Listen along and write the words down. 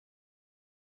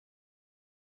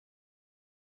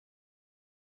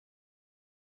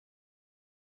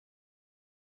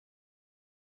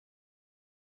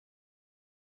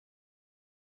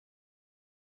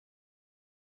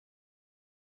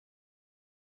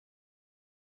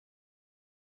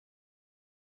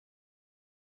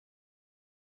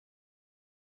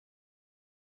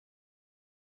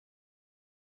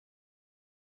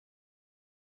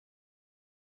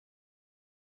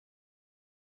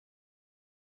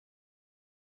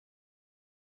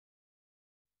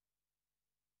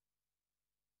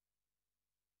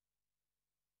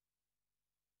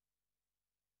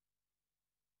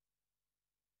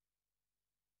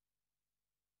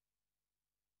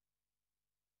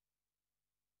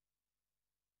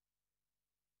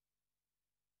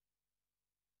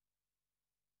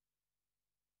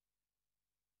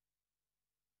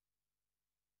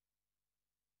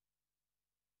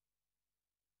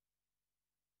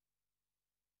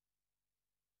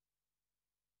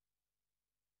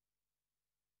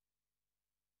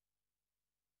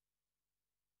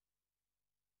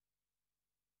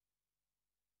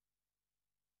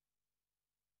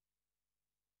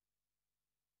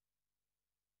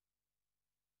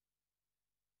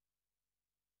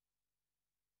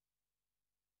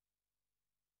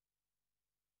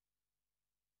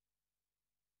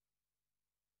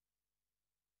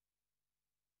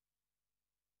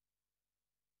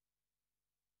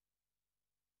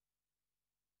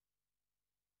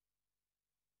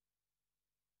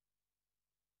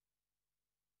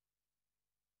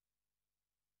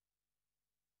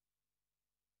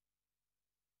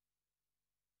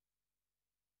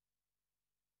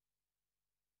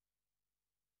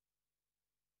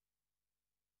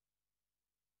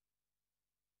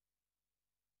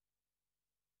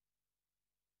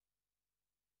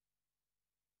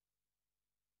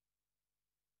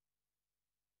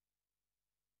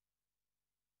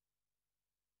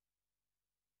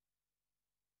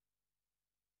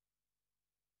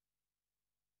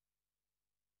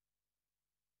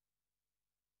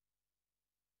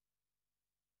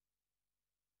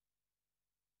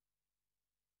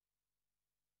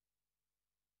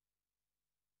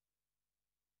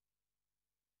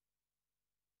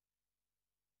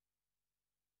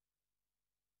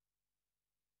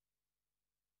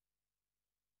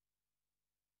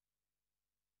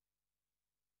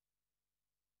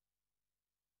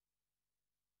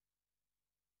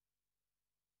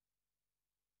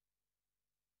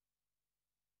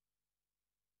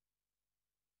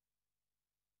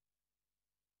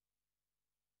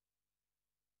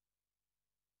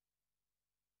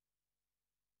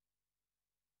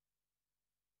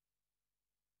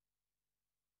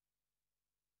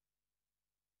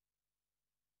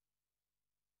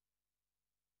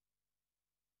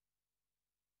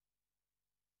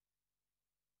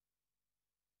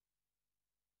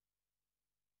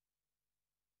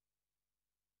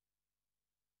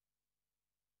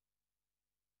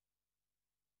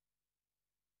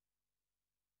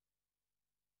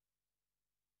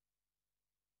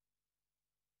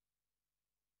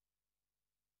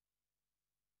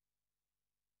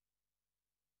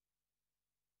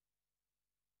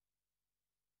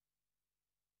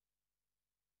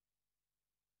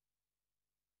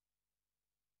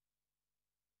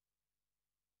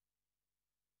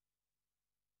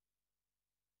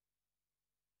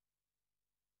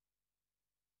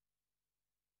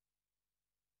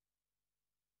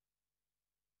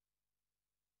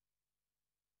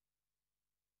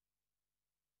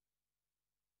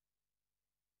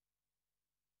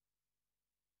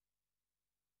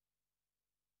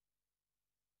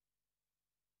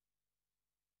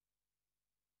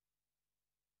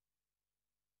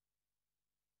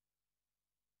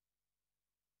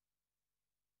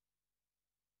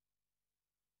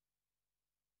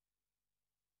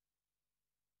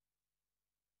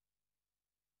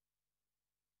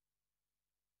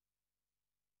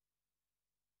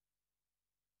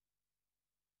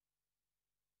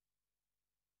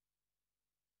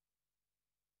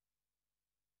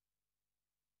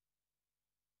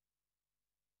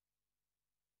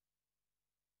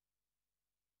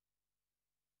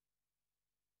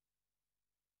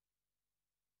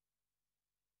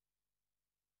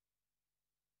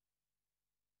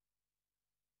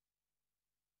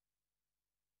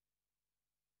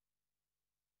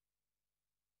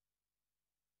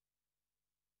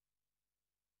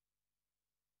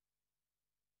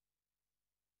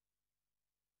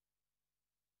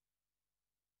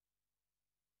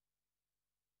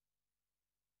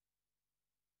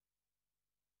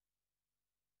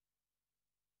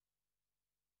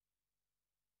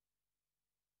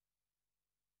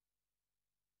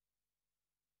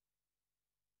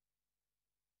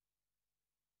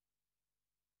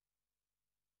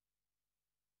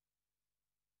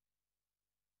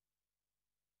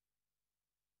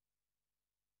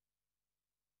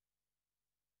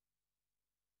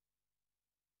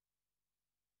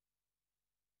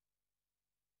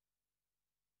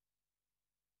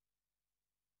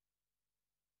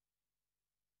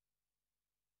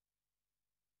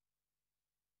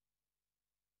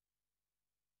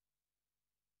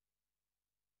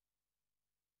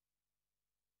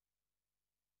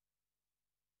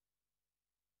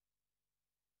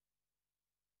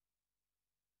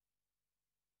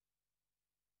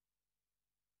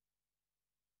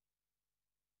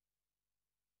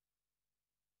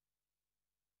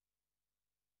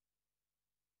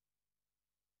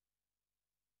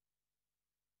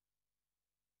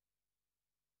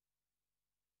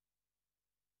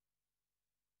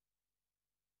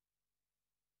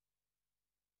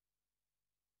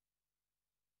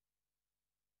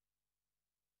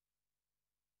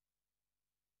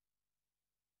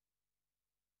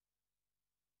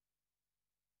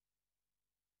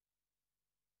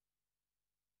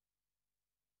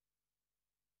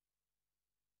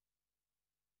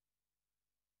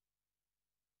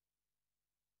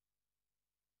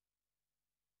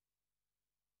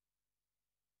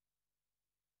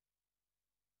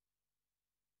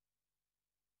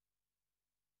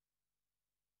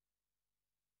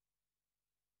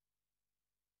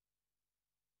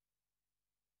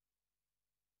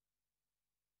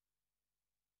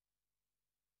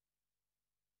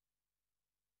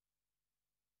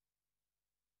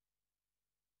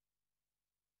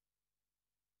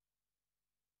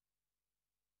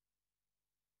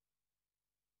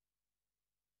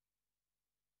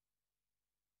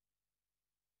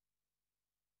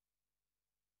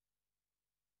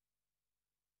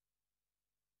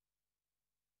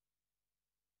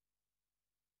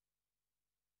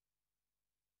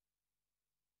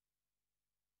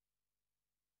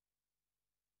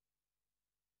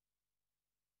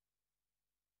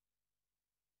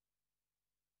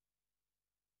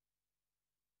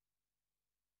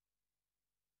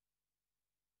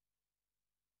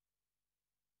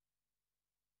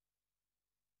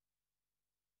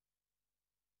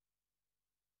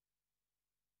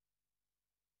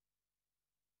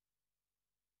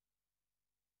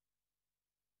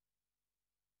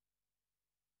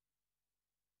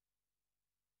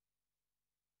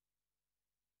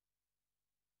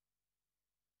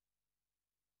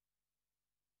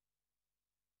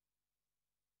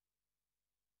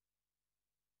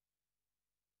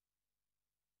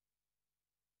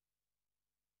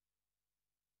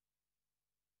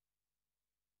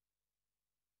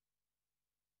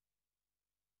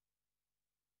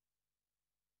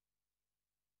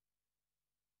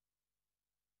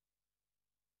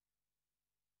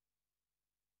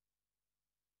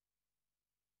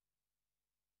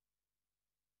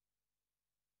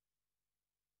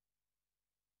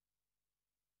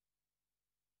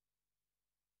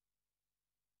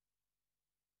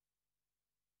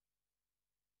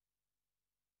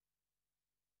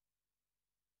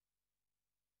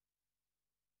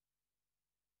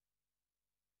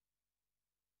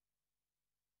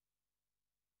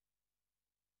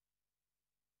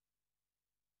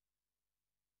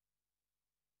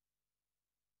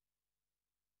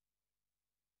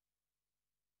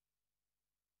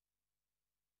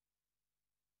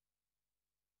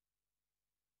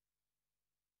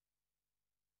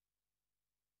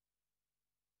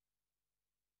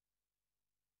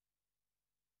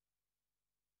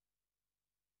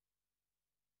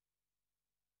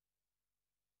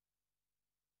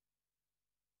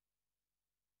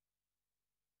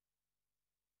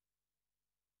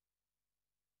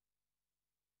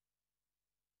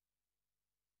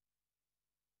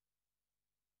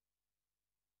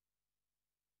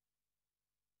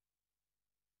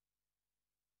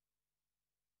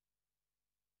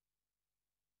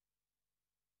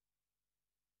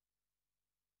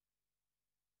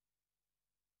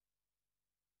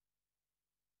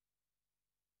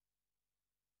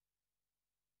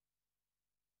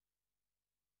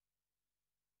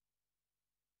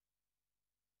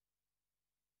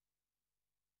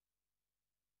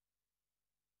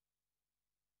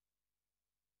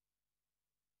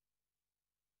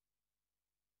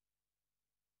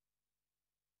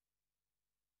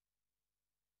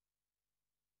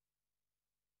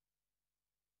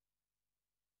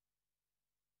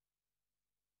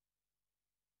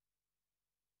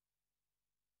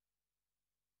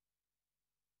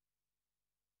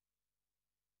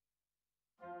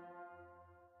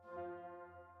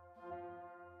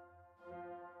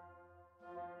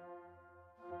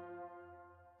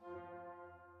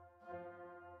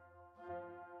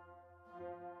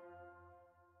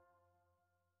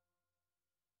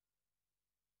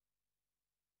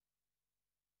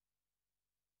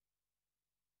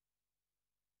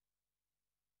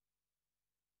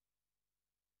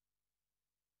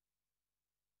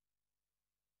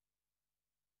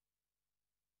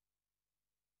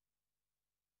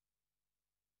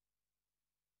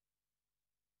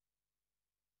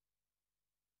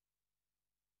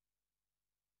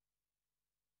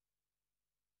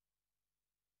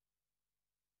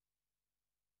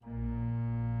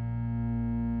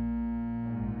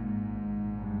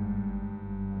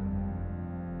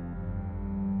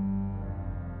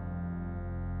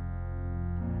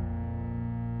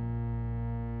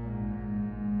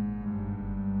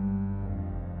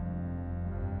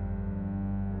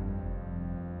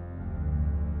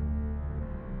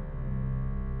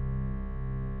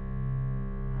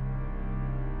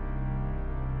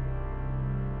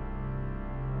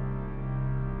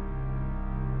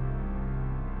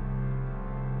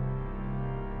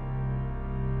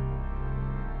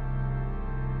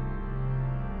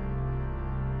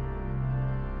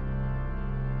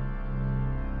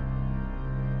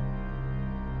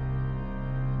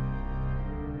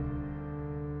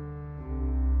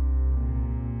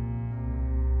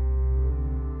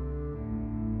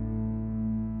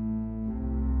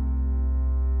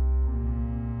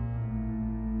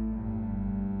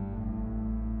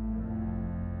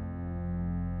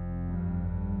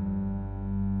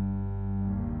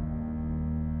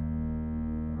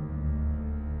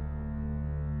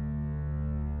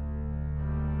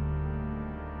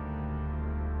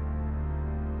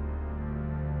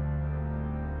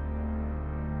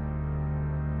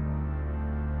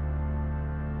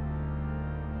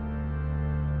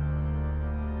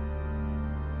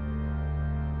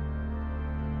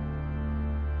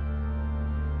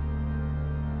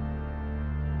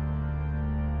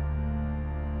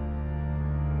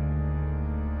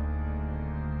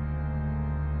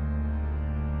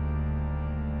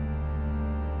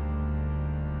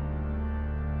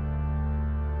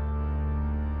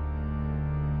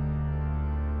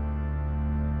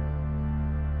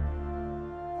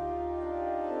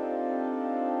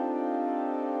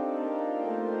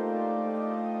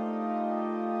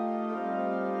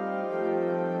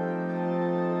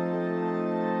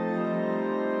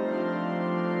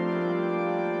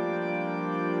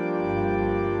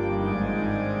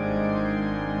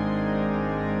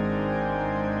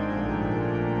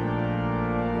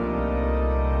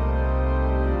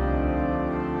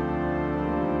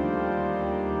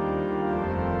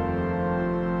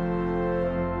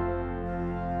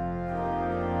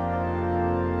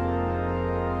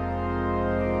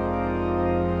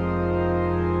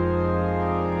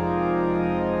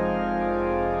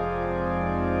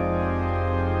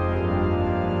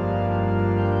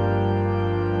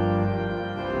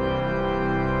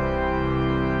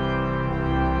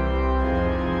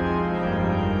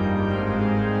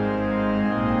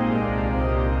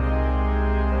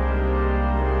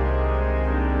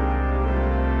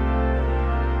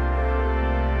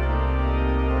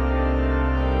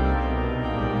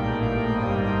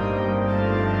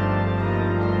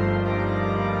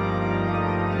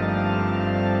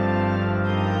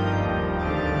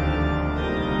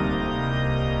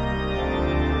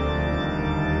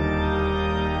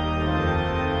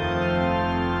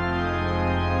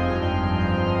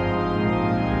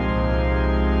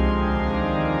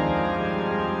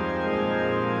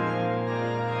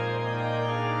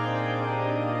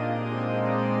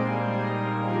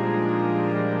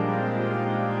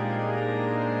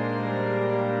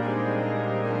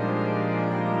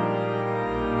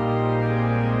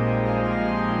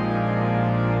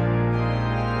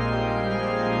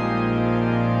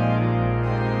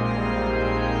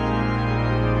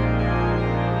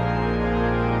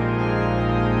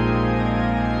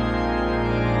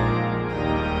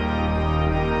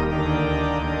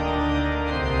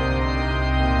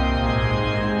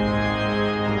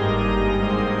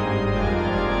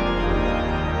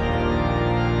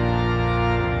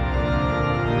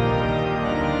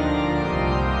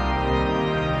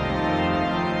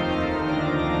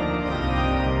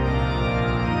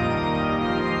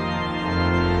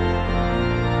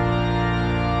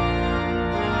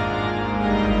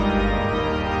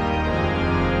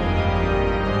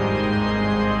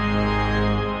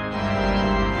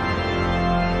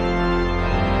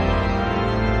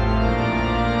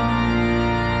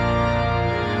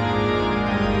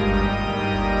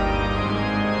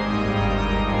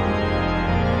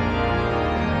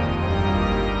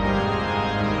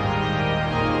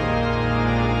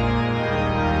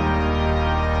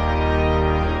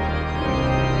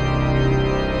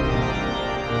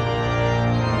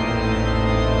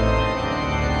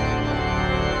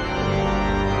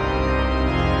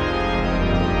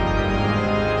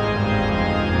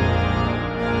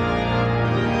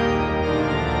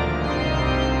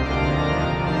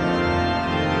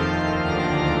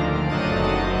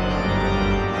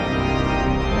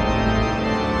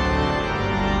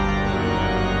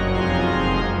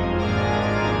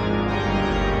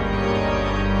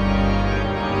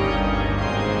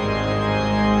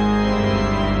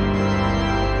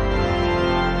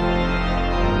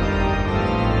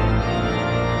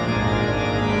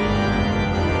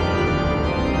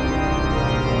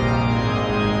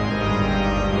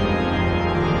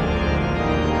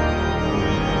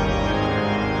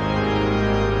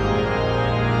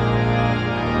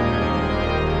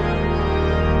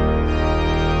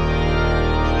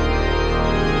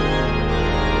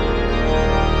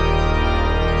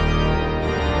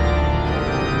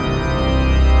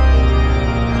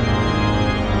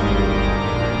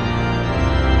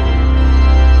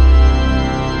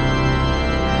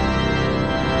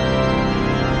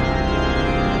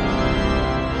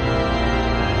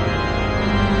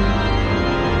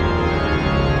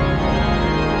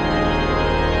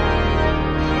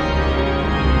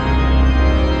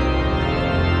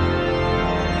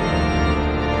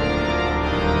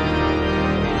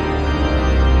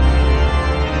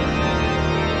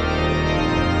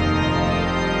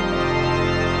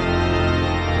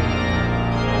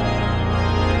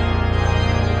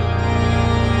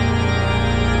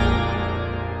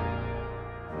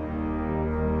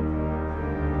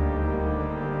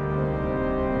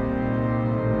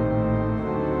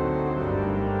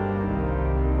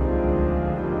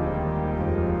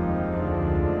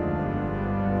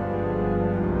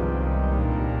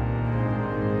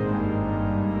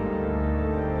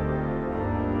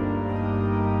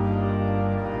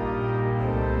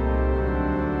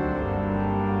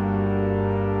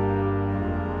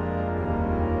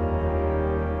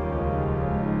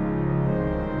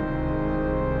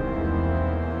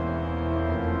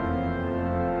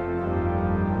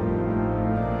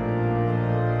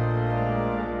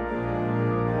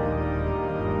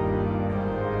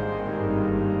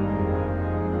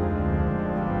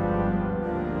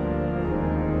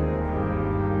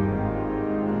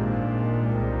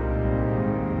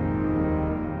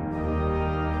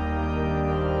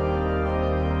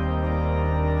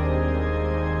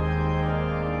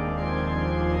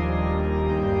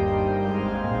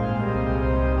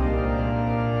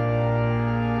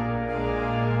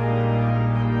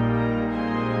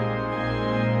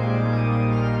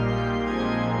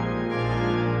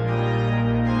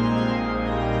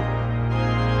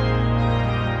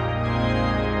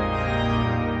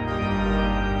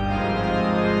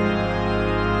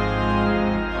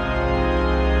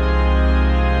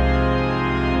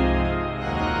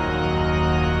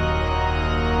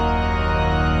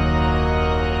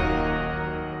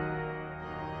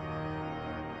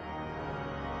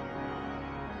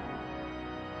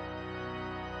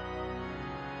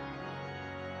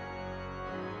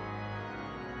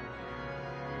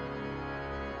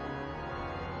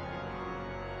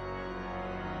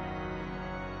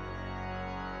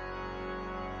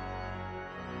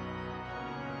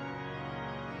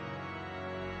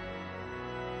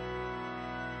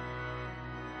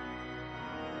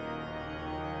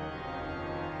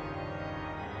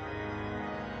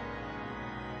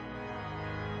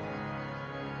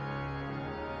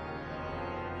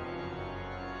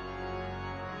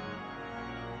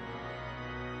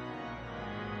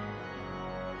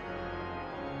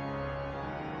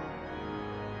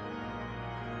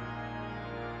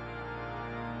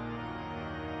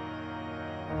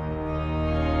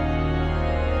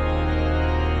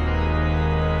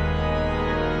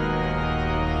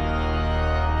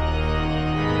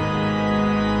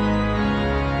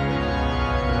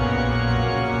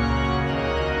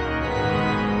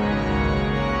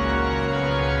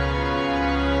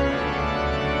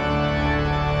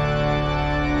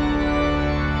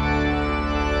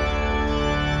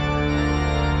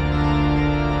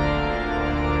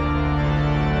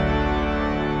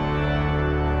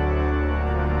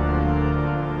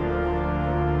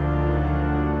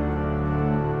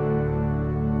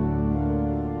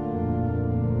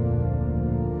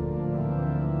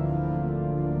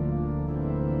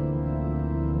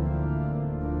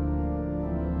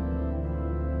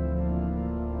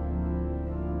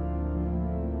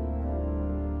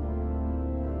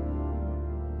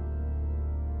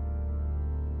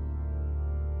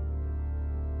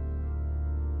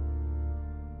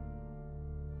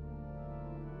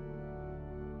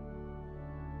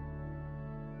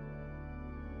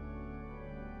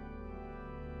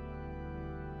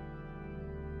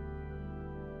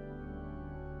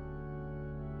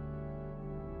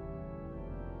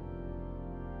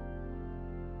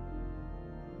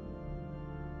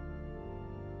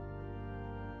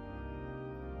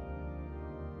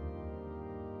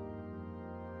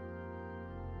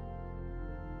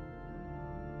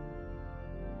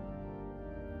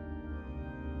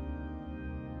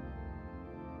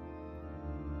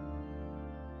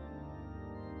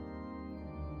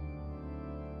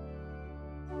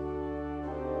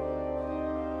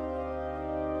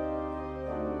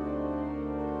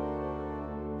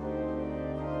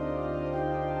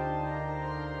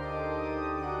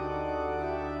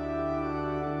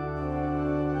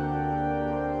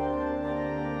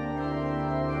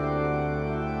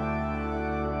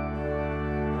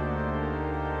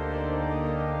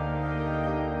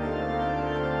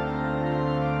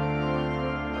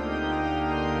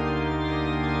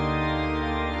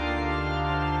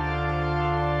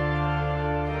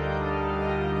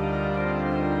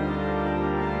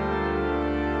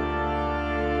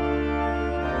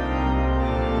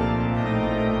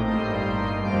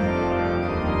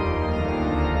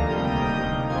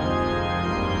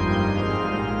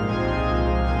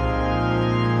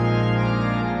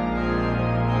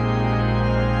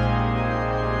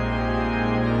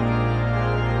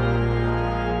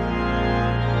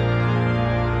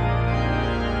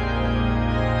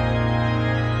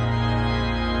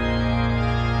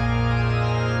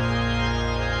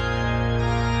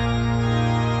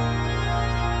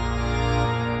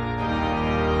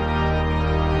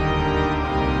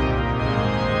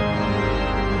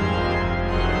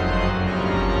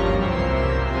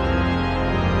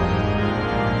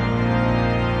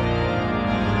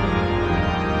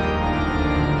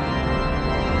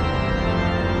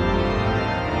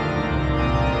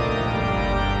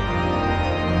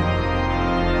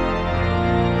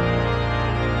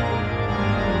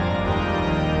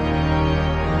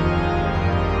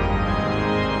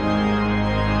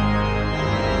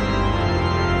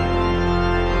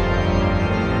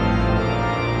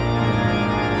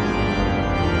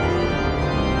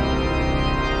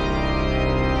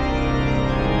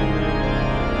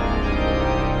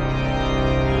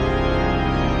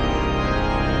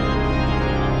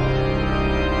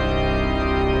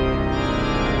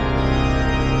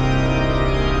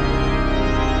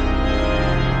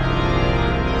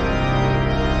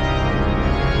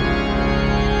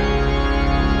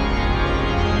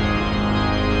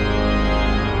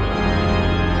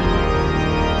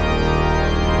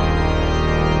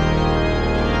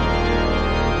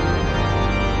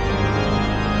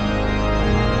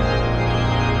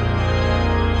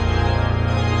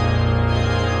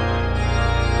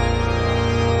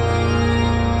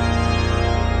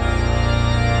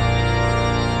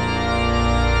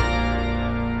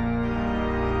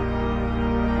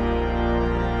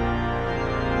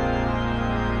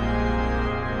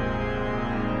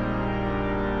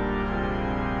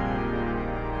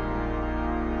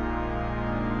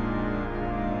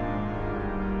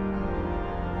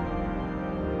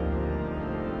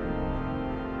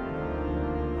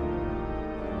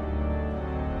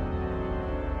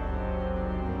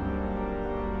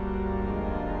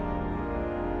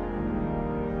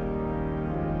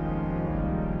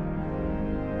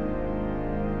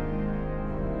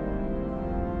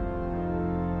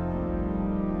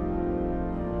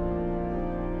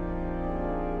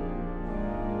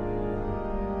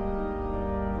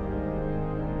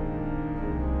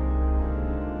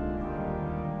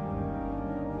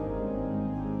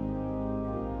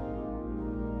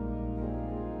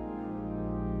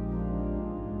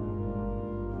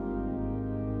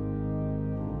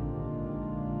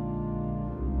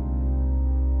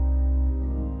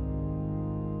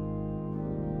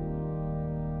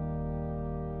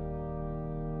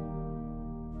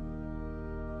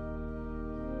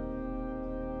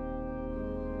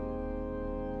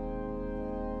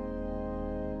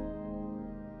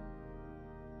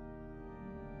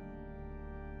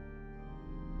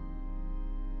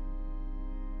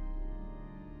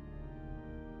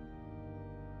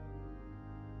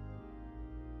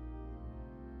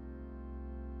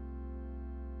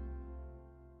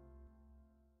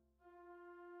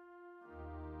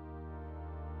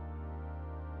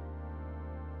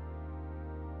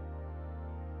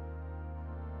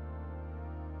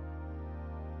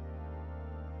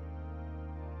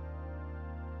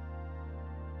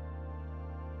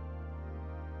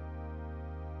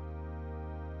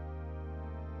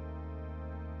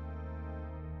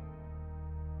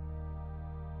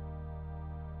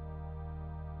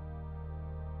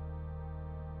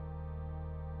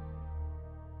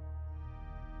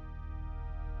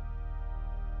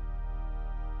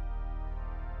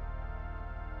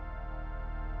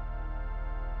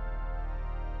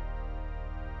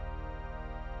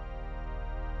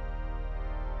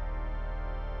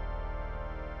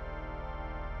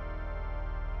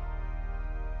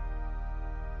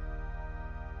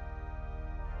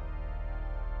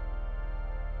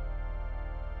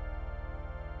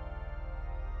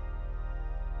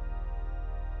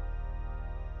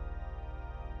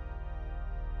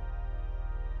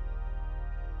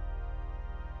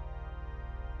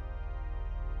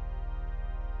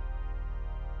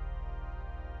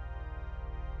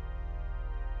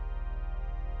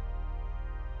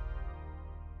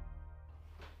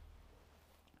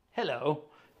Hello,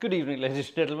 good evening ladies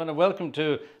and gentlemen, and welcome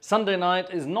to Sunday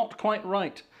Night is Not Quite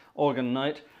Right Organ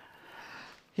Night,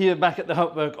 here back at the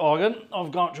Hauptwerk organ of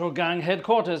Gartshore Gang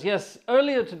headquarters. Yes,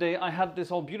 earlier today I had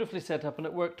this all beautifully set up and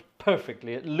it worked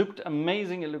perfectly. It looked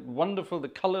amazing, it looked wonderful, the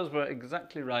colours were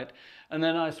exactly right, and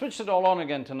then I switched it all on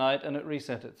again tonight and it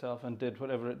reset itself and did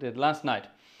whatever it did last night.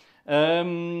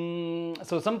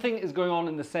 So something is going on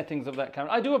in the settings of that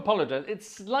camera. I do apologise, it's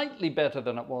slightly better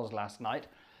than it was last night.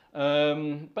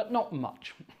 But not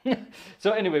much.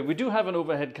 So anyway, we do have an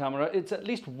overhead camera. It's at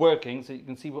least working, so you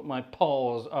can see what my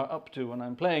paws are up to when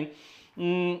I'm playing.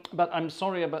 But I'm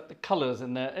sorry about the colours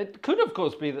in there. It could, of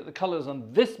course, be that the colours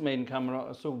on this main camera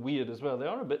are so weird as well. They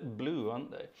are a bit blue,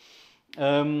 aren't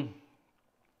they?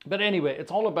 But anyway, it's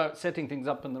all about setting things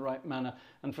up in the right manner.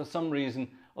 And for some reason,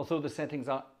 although the settings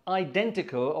are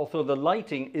identical, although the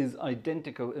lighting is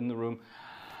identical in the room,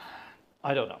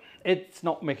 I don't know. It's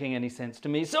not making any sense to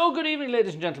me. So good evening,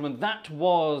 ladies and gentlemen. That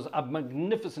was a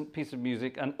magnificent piece of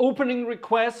music, an opening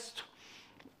request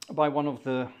by one of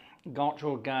the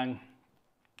Gartshore Gang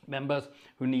members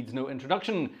who needs no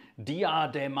introduction.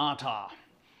 Diademata.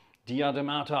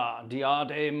 Diademata.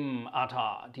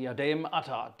 Diademata.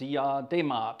 Diademata.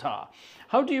 Diademata.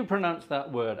 How do you pronounce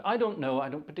that word? I don't know. I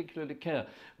don't particularly care.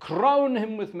 Crown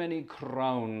him with many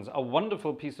crowns. A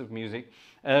wonderful piece of music.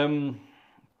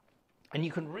 And you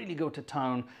can really go to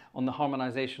town on the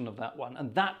harmonization of that one.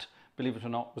 And that, believe it or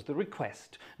not, was the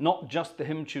request. Not just the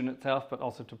hymn tune itself, but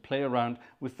also to play around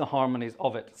with the harmonies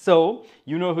of it. So,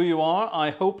 you know who you are.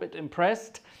 I hope it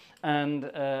impressed. And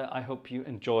I hope you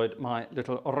enjoyed my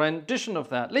little rendition of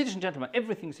that. Ladies and gentlemen,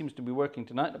 everything seems to be working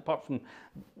tonight, apart from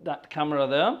that camera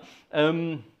there.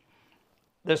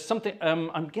 There's something,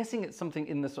 I'm guessing it's something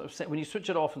in the sort of set. When you switch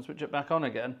it off and switch it back on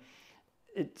again,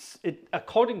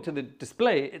 according to the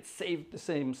display, it saved the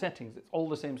same settings. It's all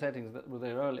the same settings that were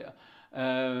there earlier.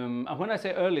 And when I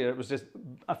say earlier, it was just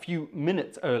a few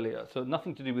minutes earlier. So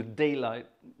nothing to do with daylight,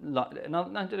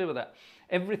 nothing to do with that.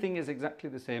 Everything is exactly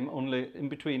the same, only in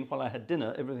between, while I had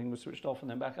dinner, everything was switched off and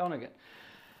then back on again.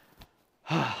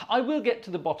 I will get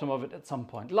to the bottom of it at some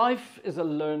point. Life is a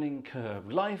learning curve.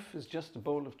 Life is just a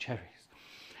bowl of cherries.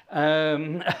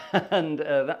 And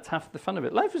that's half the fun of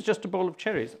it. Life is just a bowl of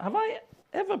cherries. Have I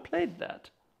ever played that?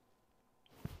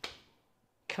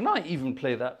 Can I even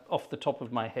play that off the top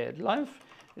of my head? Life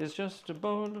is just a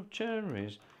bowl of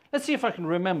cherries. Let's see if I can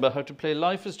remember how to play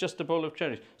Life is Just a Bowl of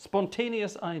Cherries.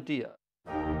 Spontaneous idea.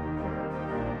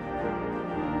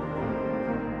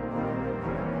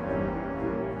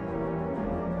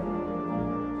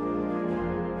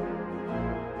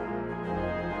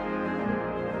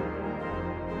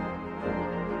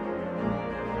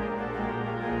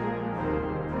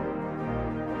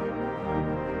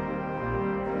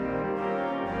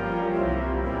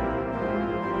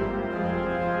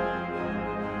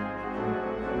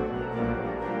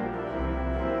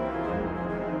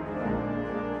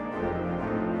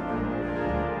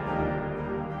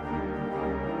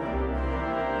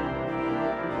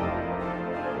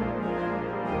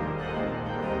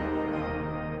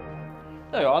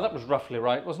 There you are, that was roughly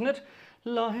right, wasn't it?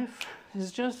 Life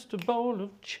is just a bowl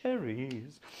of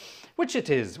cherries. Which it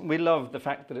is. We love the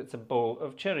fact that it's a bowl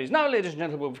of cherries. Now, ladies and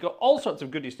gentlemen, we've got all sorts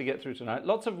of goodies to get through tonight.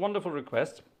 Lots of wonderful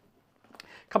requests.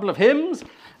 A couple of hymns,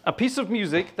 a piece of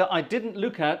music that I didn't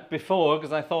look at before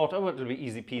because I thought, oh, it'll be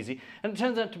easy peasy. And it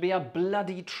turns out to be a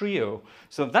bloody trio.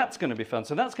 So that's going to be fun.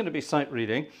 So that's going to be sight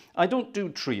reading. I don't do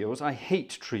trios. I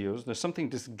hate trios. There's something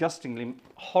disgustingly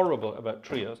horrible about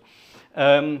trios.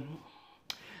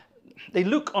 They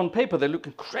look on paper, they look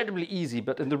incredibly easy,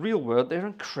 but in the real world, they're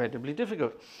incredibly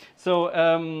difficult. So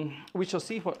we shall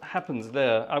see what happens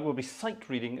there. I will be sight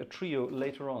reading a trio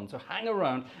later on. So hang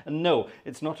around. And no,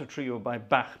 it's not a trio by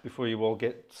Bach before you all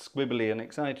get squibbly and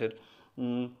excited.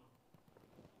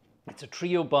 It's a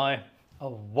trio by a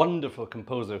wonderful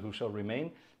composer who shall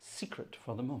remain secret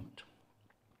for the moment.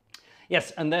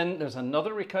 Yes, and then there's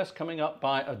another request coming up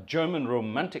by a German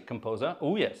romantic composer.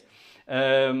 Oh, yes.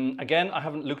 Again, I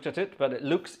haven't looked at it, but it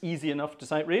looks easy enough to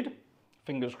sight read.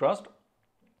 Fingers crossed.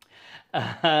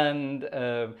 And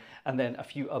then a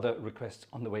few other requests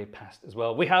on the way past as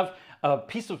well. We have a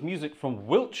piece of music from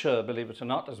Wiltshire, believe it or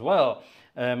not, as well.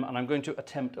 And I'm going to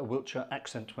attempt a Wiltshire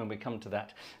accent when we come to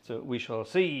that. So we shall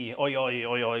see. Oi, oi,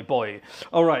 oi, oi, boy.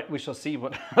 All right, we shall see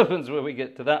what happens when we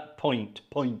get to that point.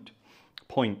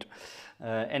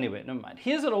 Anyway, never mind.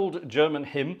 Here's an old German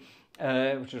hymn,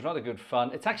 which is rather good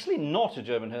fun. It's actually not a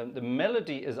German hymn. The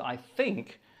melody is, I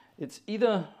think it's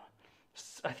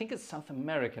South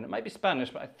American. It might be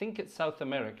Spanish, but I think it's South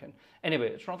American. Anyway,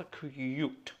 it's rather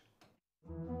cute.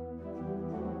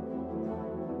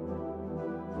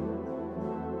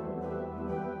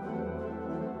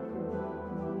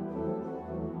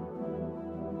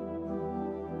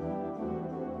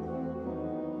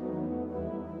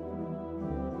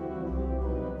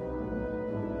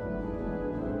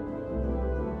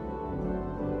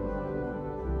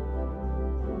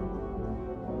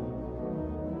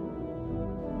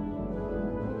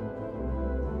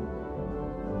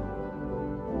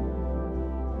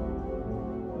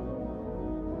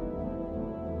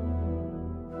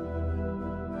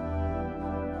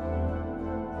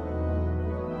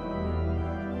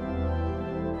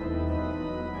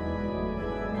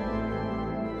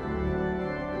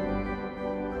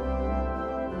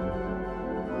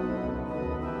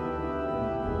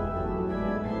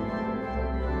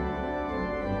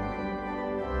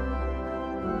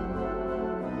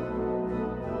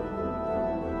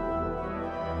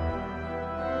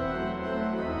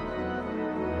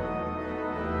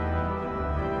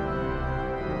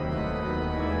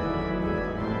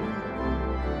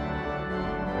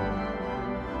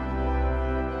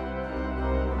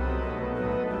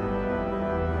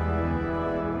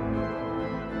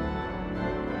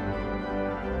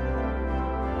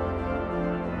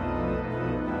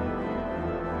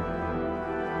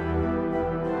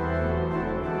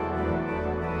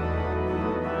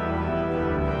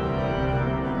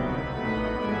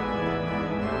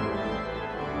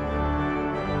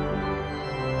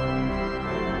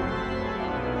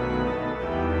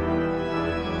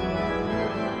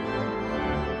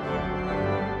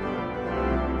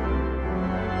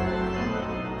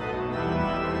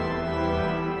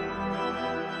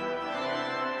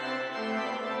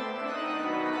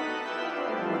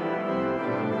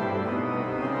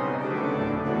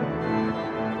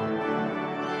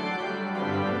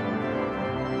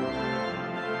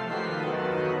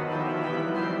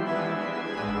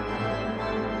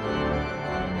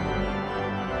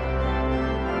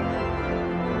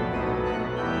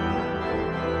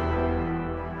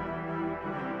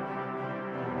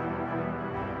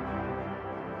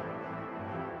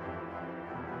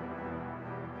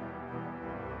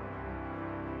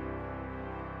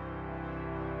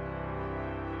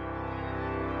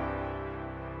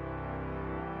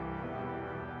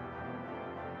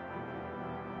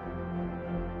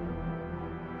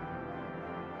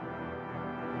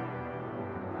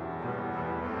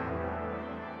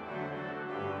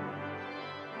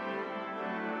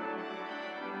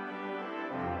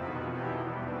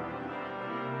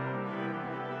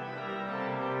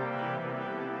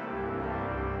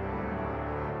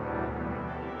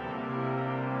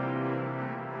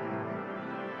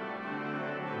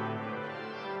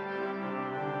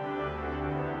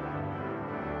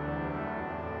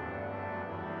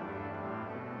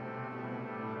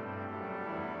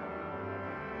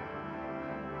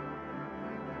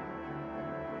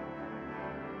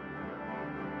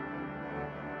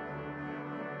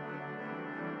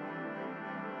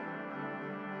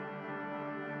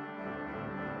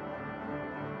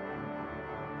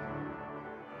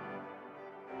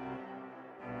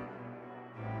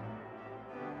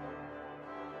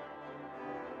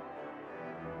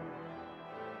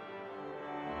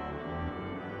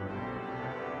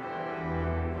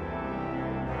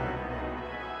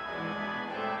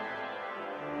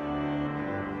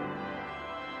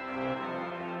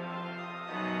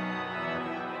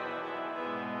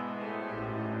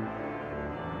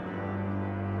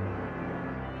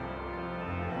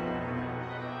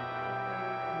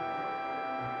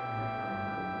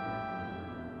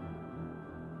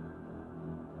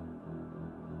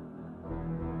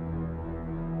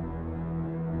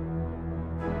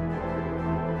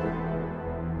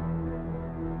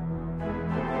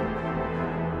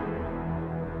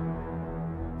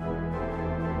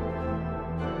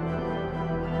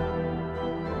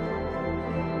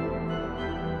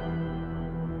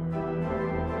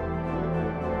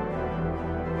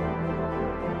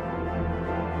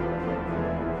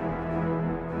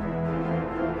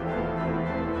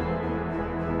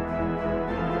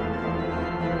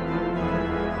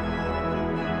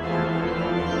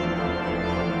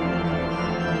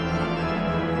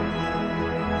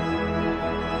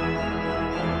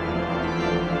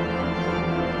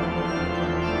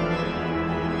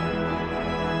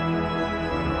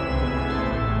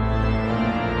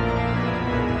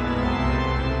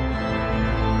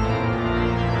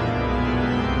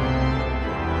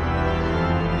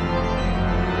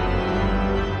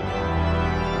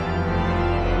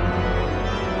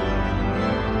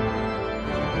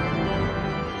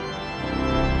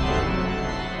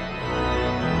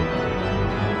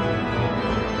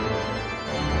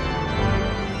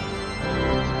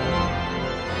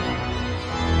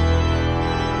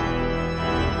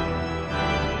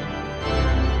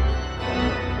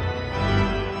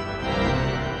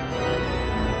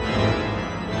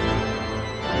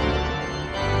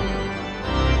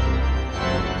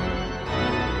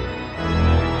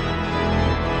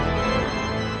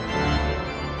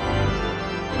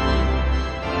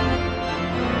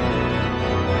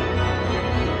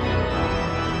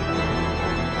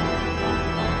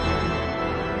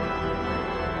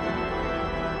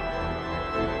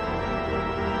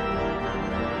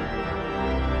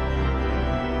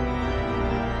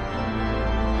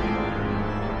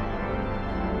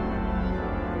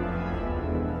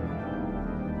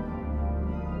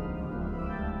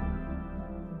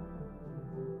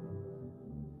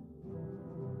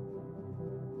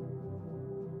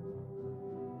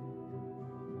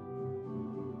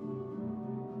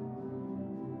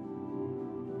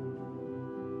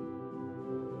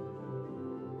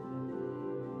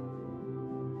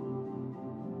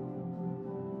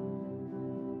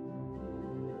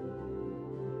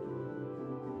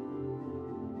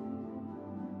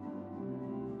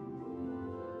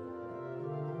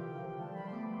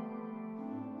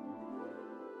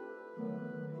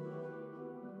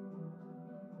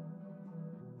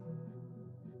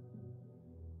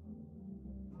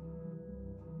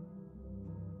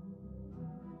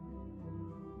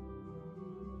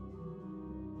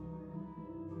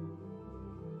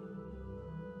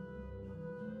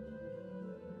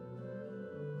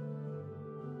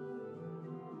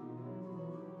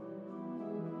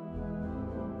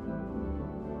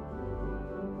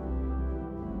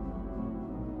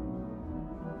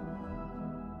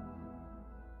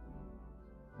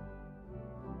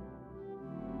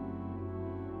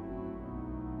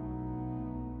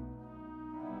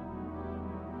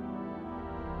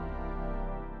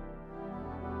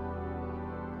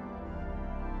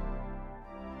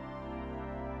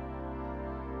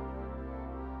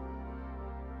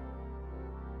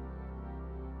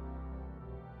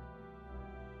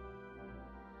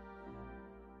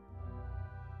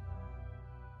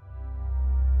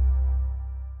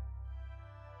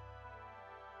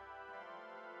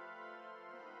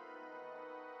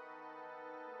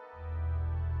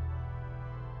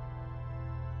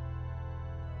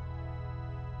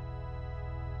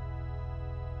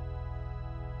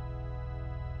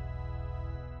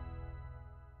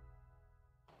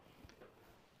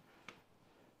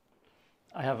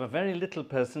 I have a very little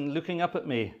person looking up at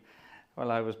me while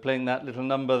I was playing that little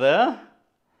number there.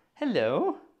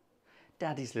 Hello.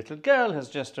 Daddy's little girl has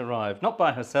just arrived. Not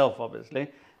by herself,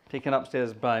 obviously, taken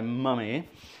upstairs by Mummy.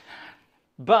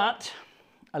 But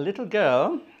a little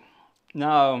girl,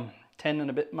 now 10 and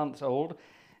a bit months old,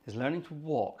 is learning to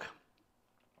walk.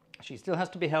 She still has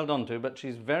to be held onto, but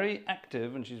she's very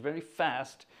active and she's very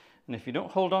fast. And if you don't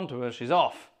hold on to her, she's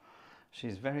off.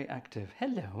 She's very active.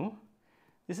 Hello.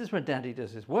 This is where Daddy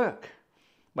does his work.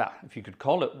 Well, if you could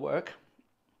call it work.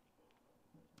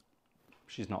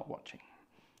 She's not watching.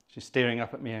 She's staring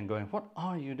up at me and going, what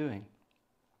are you doing?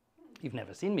 You've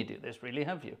never seen me do this, really,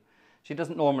 have you? She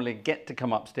doesn't normally get to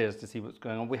come upstairs to see what's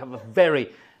going on. We have a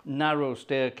very narrow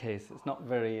staircase. It's not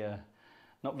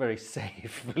very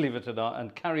safe, believe it or not.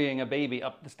 And carrying a baby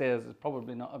up the stairs is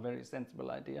probably not a very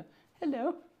sensible idea.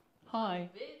 Hello. Hi.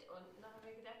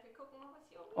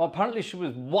 Oh, apparently she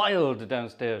was wild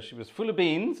downstairs. She was full of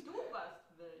beans.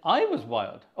 I was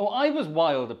wild. Oh, I was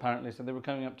wild, apparently, so they were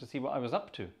coming up to see what I was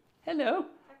up to. Hello.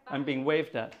 I'm being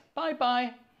waved at.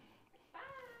 Bye-bye.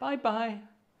 Bye-bye.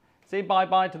 Say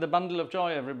bye-bye to the bundle of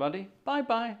joy, everybody.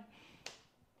 Bye-bye.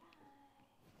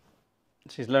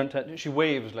 She's learned how... She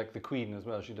waves like the Queen as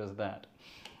well. She does that.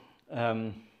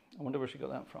 I wonder where she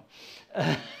got that from.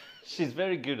 She's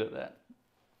very good at that.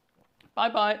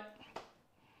 Bye-bye.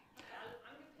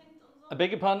 I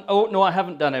beg your pardon? Oh, no, I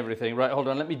haven't done everything. Right, hold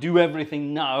on. Let me do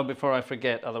everything now before I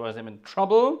forget. Otherwise, I'm in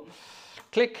trouble.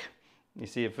 Click. You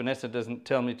see, if Vanessa doesn't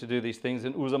tell me to do these things,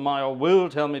 then Uza Meyer will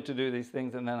tell me to do these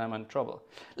things, and then I'm in trouble.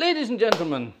 Ladies and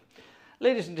gentlemen,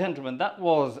 that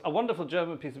was a wonderful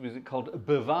German piece of music called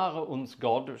Bewahre uns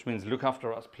Gott, which means look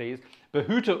after us, please.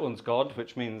 Behüte uns Gott,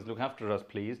 which means look after us,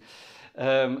 please.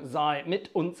 Sei mit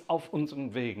uns auf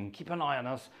unseren Wegen. Keep an eye on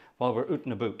us while we're out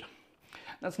and about.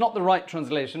 That's not the right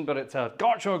translation, but it's a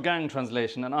Gartshore gang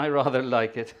translation, and I rather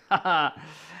like it.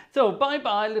 So,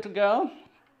 bye-bye, little girl.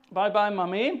 Bye-bye,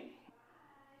 Mummy.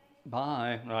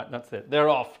 Bye. Right, that's it. They're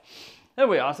off. There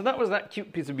we are. So that was that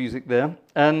cute piece of music there.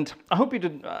 And I hope you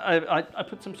did... I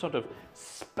put some sort of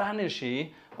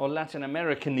Spanish-y or Latin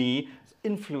American-y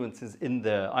influences in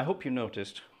there. I hope you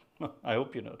noticed. I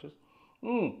hope you noticed.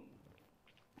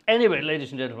 Anyway,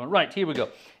 ladies and gentlemen, right, here we go.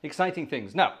 Exciting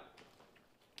things. Now,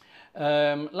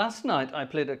 last night I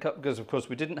played a couple, because of course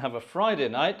we didn't have a Friday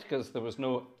night because there was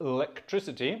no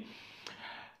electricity.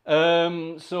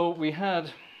 So we had...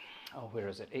 Oh, where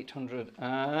is it? 800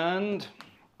 and...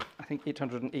 I think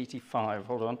 885.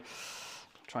 Hold on. I'm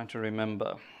trying to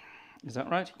remember. Is that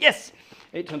right? Yes!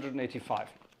 885.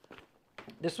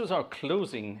 This was our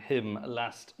closing hymn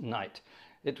last night.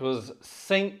 It was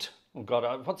Saint... Oh,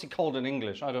 God, what's he called in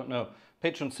English? I don't know.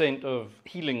 Patron saint of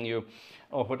healing you,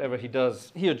 or whatever he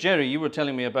does. Here, Jerry, you were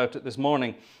telling me about it this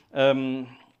morning.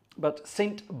 But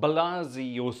Saint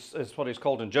Blasius is what he's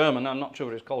called in German. I'm not sure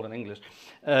what it's called in English.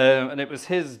 And it was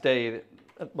his day.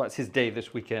 Well, it's his day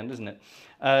this weekend, isn't it?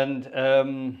 And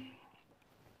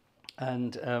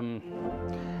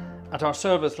at our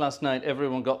service last night,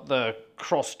 everyone got the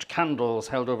crossed candles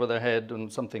held over their head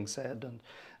and something said,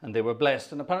 and they were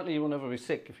blessed. And apparently you will never be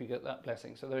sick if you get that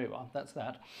blessing. So there you are. That's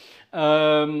that.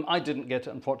 I didn't get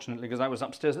it, unfortunately, because I was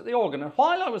upstairs at the organ. And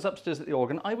while I was upstairs at the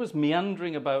organ, I was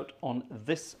meandering about on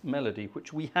this melody,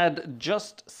 which we had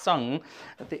just sung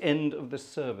at the end of the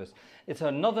service. It's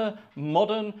another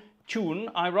modern tune.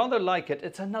 I rather like it.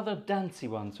 It's another dancey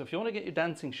one. So if you want to get your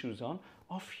dancing shoes on,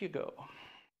 off you go.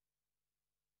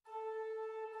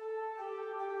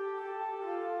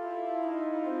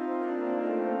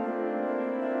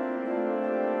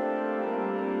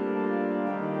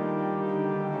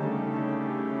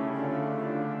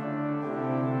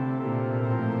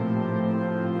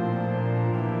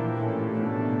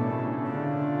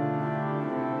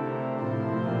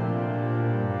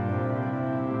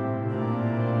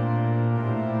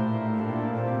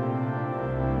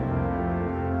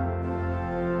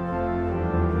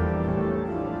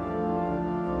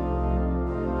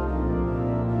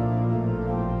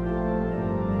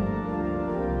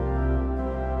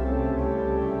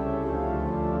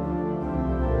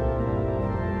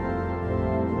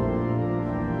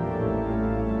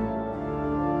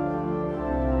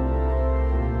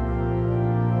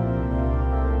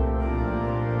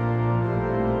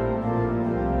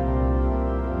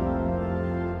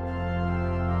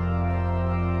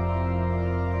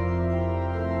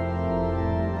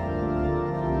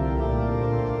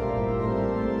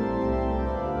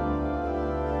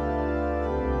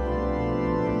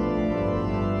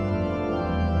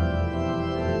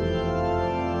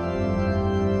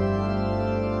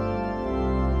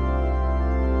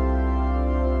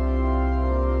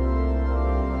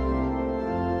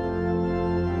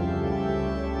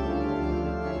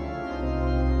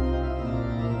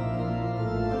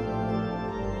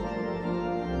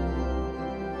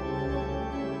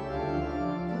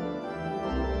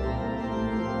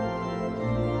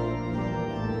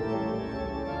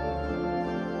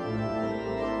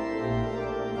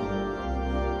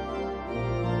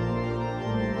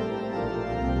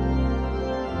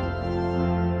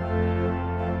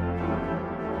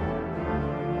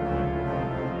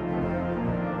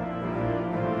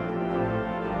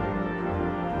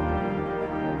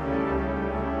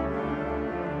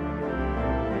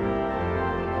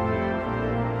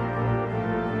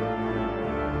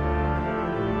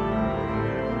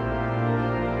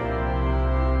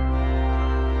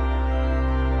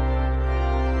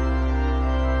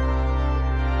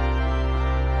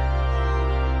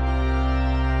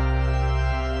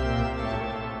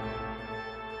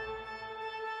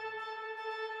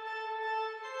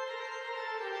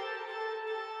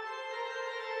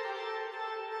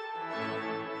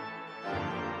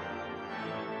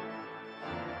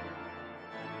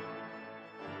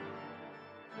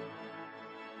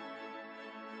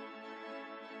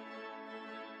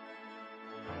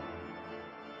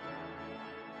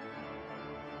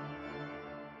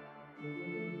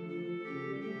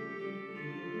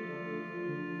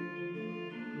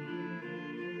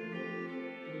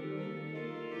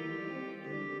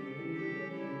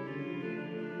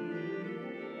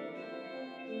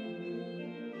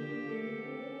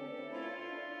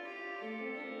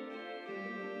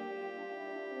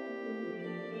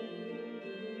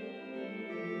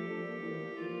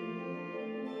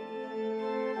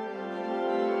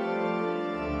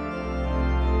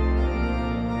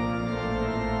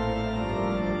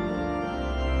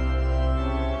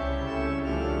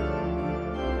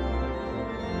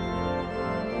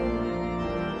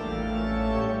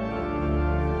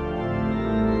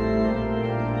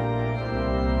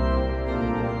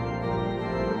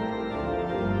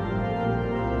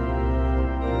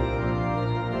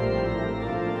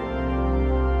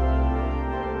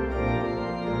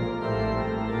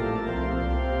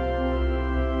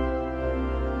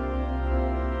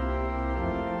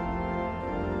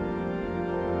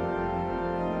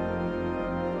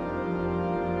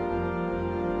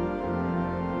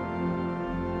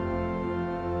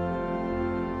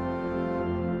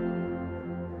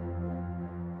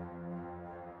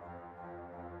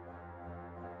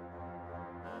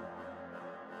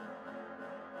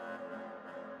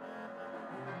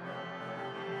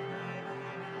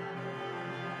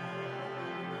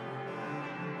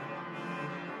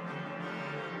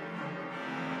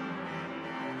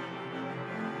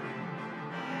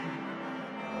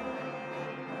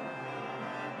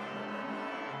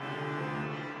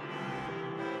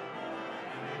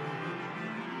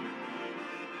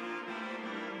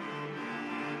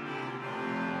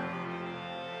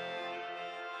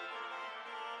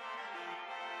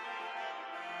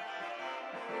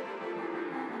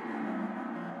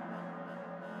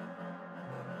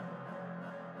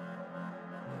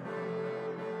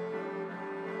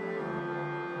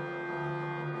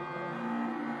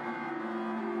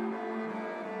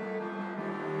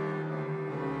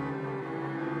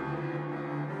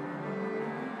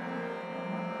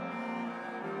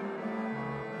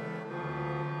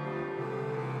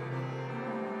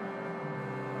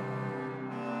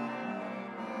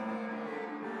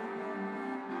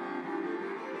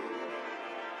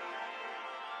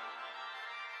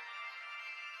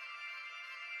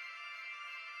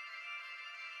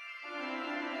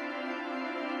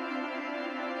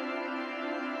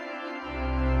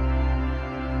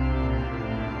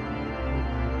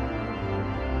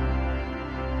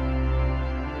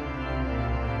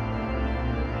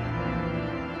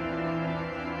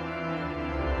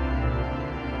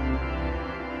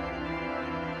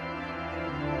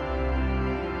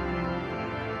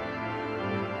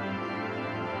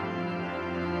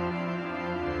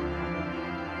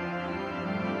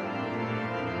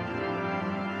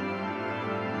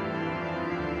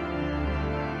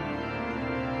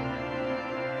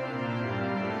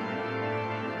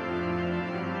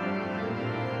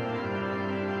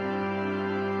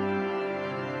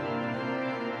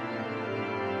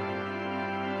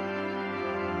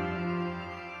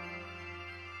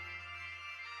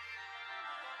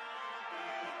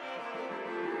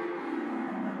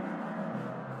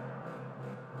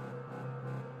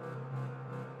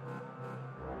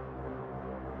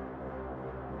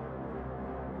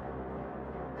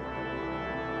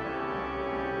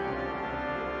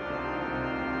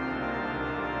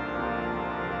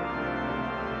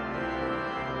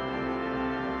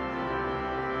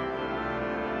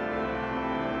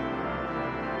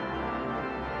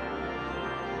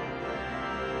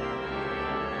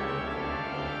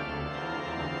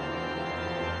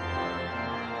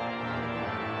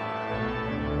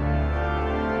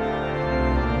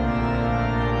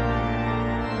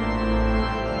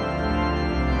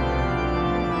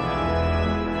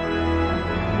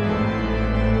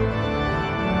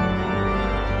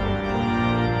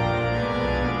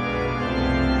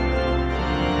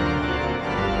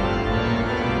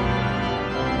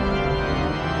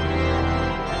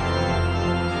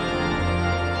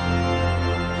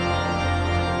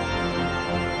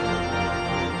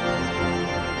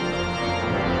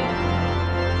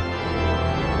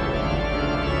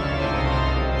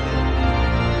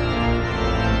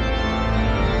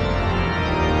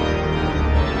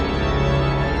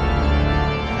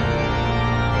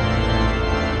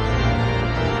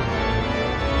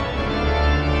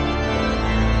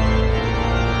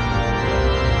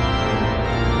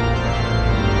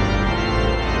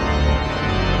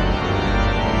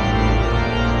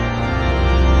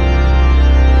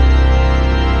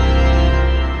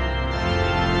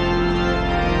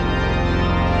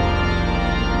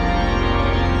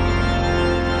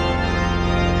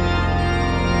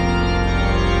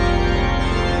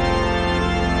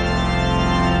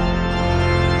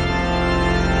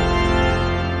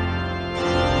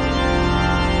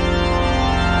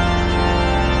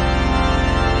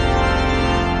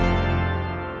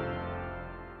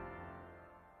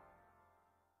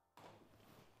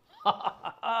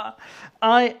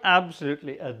 I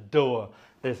absolutely adore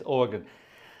this organ.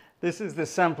 This is the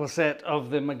sample set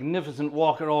of the magnificent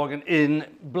Walker organ in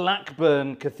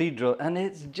Blackburn Cathedral, and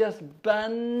it's just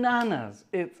bananas.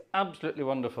 It's absolutely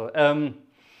wonderful.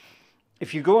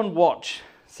 If you go and watch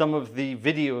some of the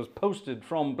videos posted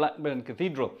from Blackburn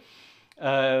Cathedral,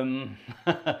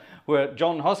 where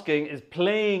John Hosking is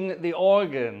playing the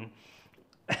organ,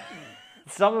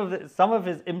 some of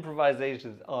his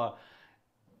improvisations are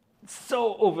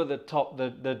so over the top.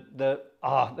 They're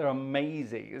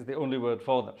amazing is the only word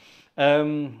for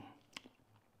them.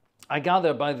 I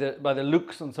gather by the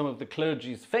looks on some of the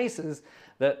clergy's faces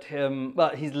that well,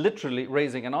 he's literally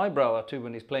raising an eyebrow or two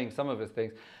when he's playing some of his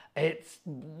things. It's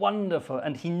wonderful,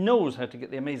 and he knows how to get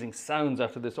the amazing sounds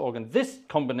out of this organ. This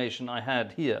combination I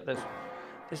had here,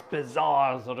 this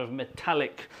bizarre sort of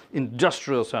metallic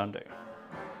industrial sounding.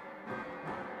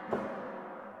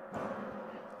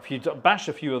 If you bash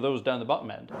a few of those down the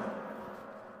bottom end,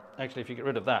 actually if you get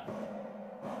rid of that,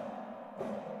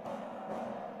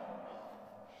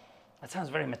 that sounds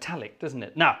very metallic, doesn't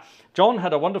it? Now, John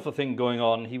had a wonderful thing going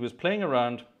on. He was playing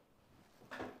around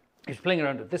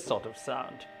with this sort of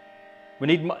sound. We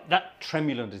need that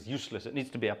tremulant is useless. It needs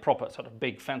to be a proper sort of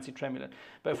big fancy tremulant.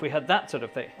 But if we had that sort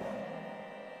of thing,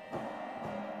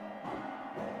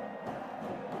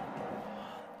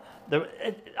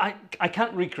 I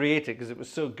can't recreate it because it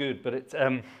was so good. But it's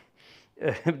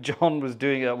John was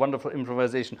doing a wonderful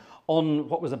improvisation on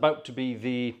what was about to be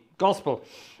the gospel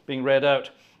being read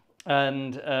out,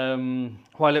 and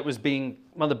while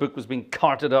the book was being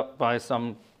carted up by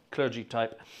some clergy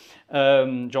type,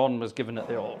 John was giving it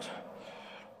the old.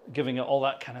 Giving it all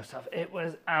that kind of stuff. It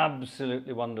was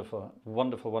absolutely wonderful,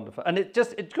 wonderful, wonderful. And it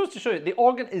goes to show you, the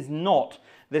organ is not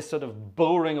this sort of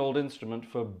boring old instrument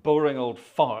for boring old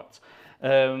farts,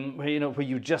 where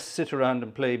you just sit around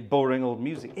and play boring old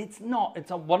music. It's not.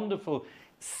 It's a wonderful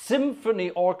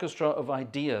symphony orchestra of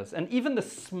ideas. And even the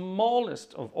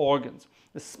smallest of organs,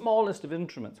 the smallest of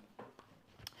instruments.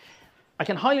 I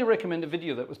can highly recommend a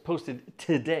video that was posted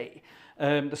today.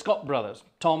 The Scott brothers,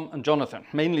 Tom and Jonathan,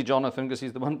 mainly Jonathan because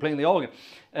he's the one playing the organ,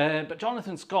 but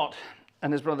Jonathan Scott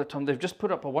and his brother Tom, they've just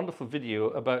put up a wonderful video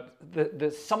about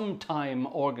the sometime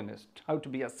organist, how to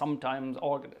be a sometimes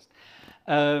organist.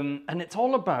 And it's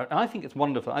all about, I think it's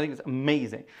wonderful, I think it's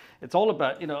amazing. It's all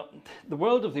about, the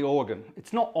world of the organ.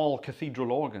 It's not all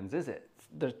cathedral organs, is it?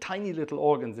 There's tiny little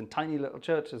organs in tiny little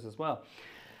churches as well.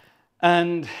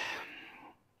 And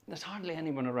there's hardly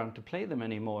anyone around to play them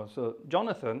anymore. So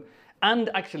Jonathan,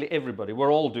 and actually everybody,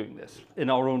 we're all doing this in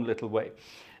our own little way.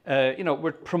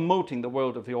 We're promoting the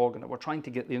world of the organ, and we're trying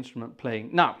to get the instrument playing.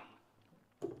 Now,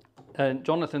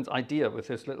 Jonathan's idea with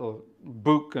this little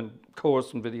book and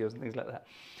course and videos and things like that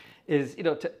is,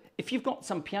 if you've got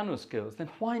some piano skills, then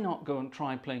why not go and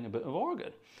try playing a bit of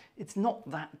organ? It's not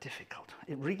that difficult.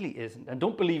 It really isn't. And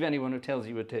don't believe anyone who tells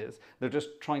you it is. They're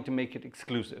just trying to make it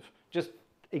exclusive. Just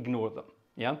ignore them.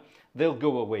 Yeah, they'll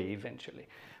go away eventually.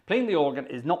 Playing the organ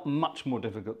is not much more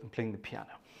difficult than playing the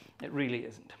piano. It really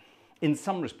isn't. In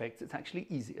some respects, it's actually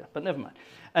easier, but never mind.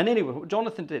 And anyway, what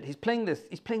Jonathan did, he's playing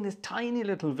this tiny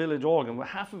little village organ where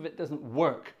half of it doesn't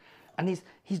work. And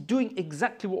he's doing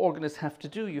exactly what organists have to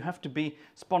do. You have to be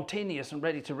spontaneous and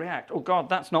ready to react. Oh God,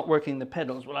 that's not working the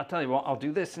pedals. Well, I'll tell you what, I'll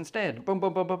do this instead. Boom,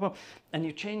 boom, boom, boom, boom. And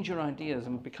you change your ideas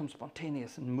and become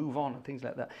spontaneous and move on and things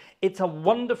like that. It's a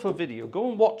wonderful video. Go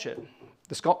and watch it.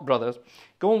 The Scott brothers,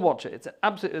 go and watch it.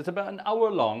 It's about an hour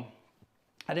long,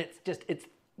 and it's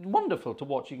wonderful to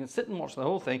watch. You can sit and watch the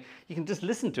whole thing. You can just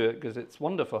listen to it because it's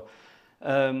wonderful.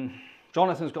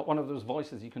 Jonathan's got one of those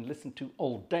voices you can listen to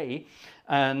all day,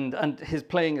 and his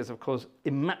playing is of course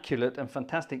immaculate and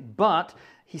fantastic, but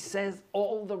he says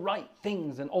all the right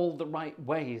things in all the right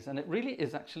ways, and it really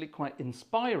is actually quite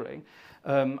inspiring.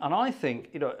 And I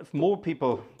think, if more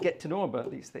people get to know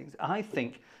about these things, I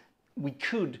think we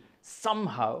could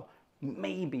somehow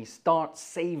maybe start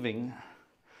saving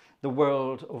the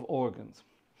world of organs.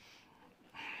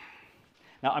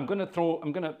 Now I'm going to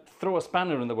throw a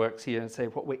spanner in the works here and say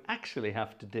what we actually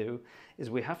have to do is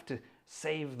we have to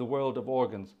save the world of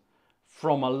organs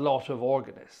from a lot of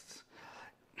organists.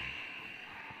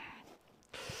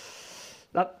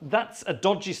 That's a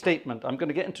dodgy statement. I'm going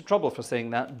to get into trouble for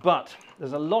saying that, but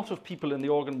there's a lot of people in the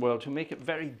organ world who make it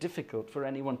very difficult for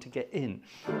anyone to get in.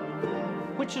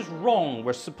 Which is wrong.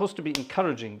 We're supposed to be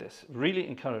encouraging this, really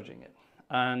encouraging it.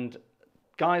 And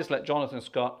guys like Jonathan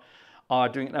Scott are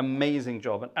doing an amazing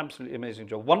job, an absolutely amazing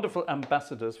job. Wonderful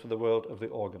ambassadors for the world of the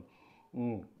organ.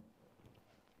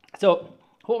 So,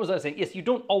 what was I saying? Yes, you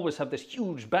don't always have this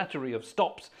huge battery of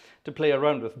stops to play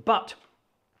around with, but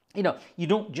You know, you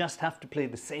don't just have to play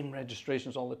the same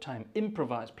registrations all the time.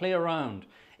 Improvise, play around,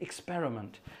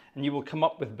 experiment, and you will come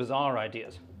up with bizarre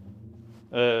ideas.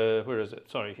 Where is it?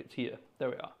 Sorry, it's here. There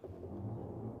we are.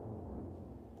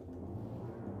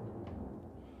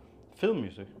 Film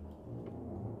music.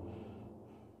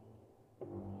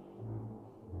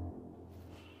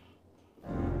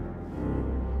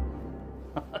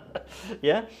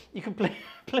 Yeah, you can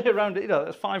play around it. You know,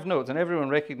 that's 5 notes, and everyone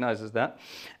recognizes that.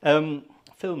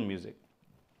 Film music.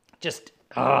 Just,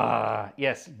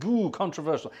 yes,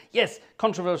 controversial. Yes,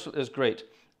 controversial is great.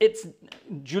 It's,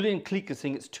 Julian Cleek is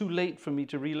saying it's too late for me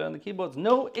to relearn the keyboards.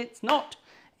 No, it's not.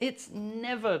 It's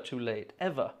never too late,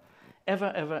 ever.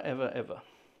 Ever, ever, ever, ever.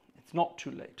 It's not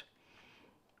too late.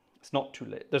 It's not too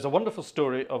late. There's a wonderful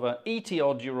story of an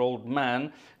 80-odd-year-old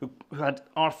man who had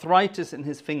arthritis in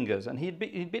his fingers, and he'd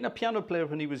been a piano player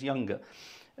when he was younger.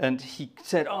 And he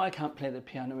said, oh, I can't play the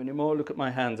piano anymore, look at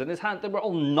my hands. And his hands, they were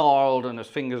all gnarled, and his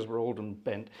fingers were old and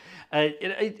bent.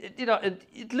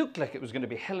 It looked like it was going to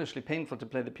be hellishly painful to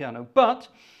play the piano, but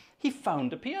he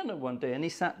found a piano one day, and he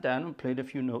sat down and played a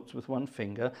few notes with 1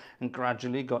 finger, and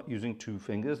gradually got using 2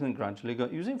 fingers, and then gradually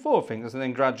got using 4 fingers, and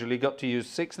then gradually got to use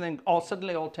 6, and then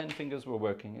suddenly all 10 fingers were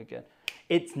working again.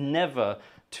 It's never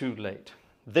too late.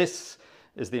 This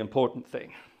is the important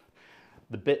thing.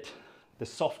 The bit, the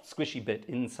soft, squishy bit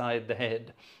inside the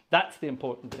head. That's the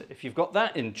important bit. If you've got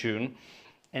that in tune,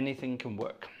 anything can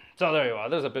work. So there you are.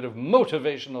 There's a bit of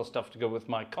motivational stuff to go with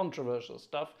my controversial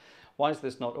stuff. Why is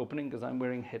this not opening? Because I'm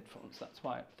wearing headphones. That's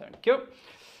why. Thank you.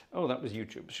 Oh, that was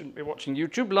YouTube. Shouldn't be watching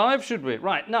YouTube live, should we?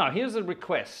 Right, now, here's a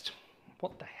request.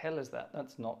 What the hell is that?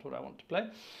 That's not what I want to play.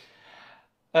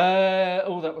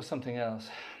 Oh, that was something else.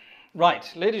 Right,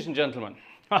 ladies and gentlemen.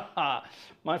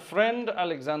 My friend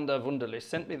Alexander Wunderlich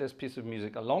sent me this piece of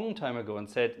music a long time ago and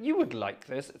said, you would like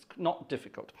this. It's not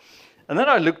difficult. And then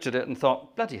I looked at it and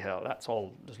thought, bloody hell, that's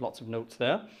all. There's lots of notes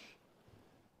there.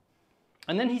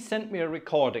 And then he sent me a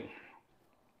recording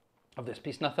of this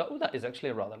piece, and I thought, oh, that is actually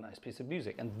a rather nice piece of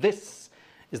music. And this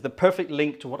is the perfect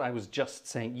link to what I was just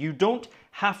saying. You don't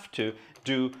have to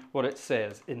do what it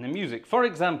says in the music. For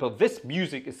example, this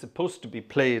music is supposed to be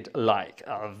played like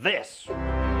this.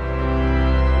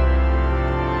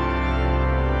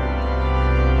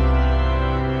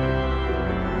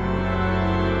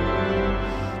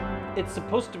 It's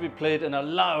supposed to be played in a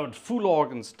loud, full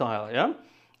organ style, yeah?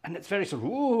 And it's very sort of,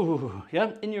 ooh,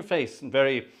 yeah, in your face, and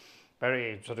very,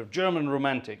 very sort of German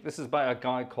romantic. This is by a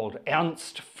guy called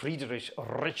Ernst Friedrich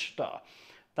Richter.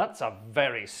 That's a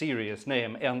very serious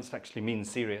name. Ernst actually means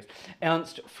serious.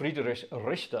 Ernst Friedrich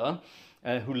Richter,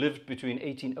 who lived between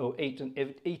 1808 and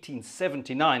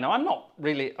 1879. Now, I'm not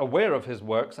really aware of his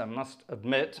works, I must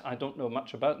admit. I don't know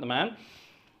much about the man.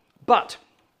 But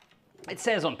it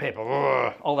says on paper,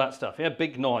 all that stuff, yeah,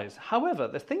 big noise. However,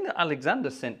 the thing that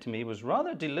Alexander sent to me was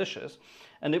rather delicious,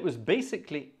 and it was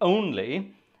basically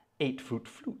only 8-foot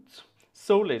flutes.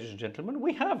 So, ladies and gentlemen,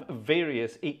 we have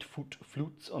various 8-foot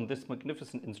flutes on this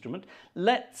magnificent instrument.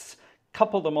 Let's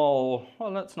couple them all. Well,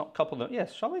 let's not couple them.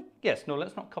 Yes, shall we? Yes, no,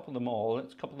 let's not couple them all.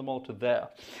 Let's couple them all to there,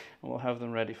 and we'll have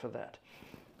them ready for that.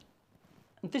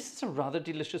 And this is a rather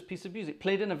delicious piece of music,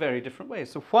 played in a very different way.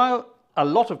 So while a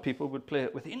lot of people would play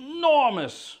it with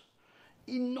enormous,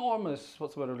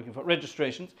 what's the word I'm looking for,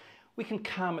 registrations, we can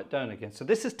calm it down again. So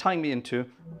this is tying me into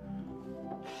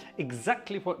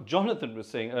exactly what Jonathan was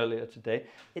saying earlier today.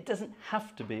 It doesn't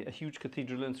have to be a huge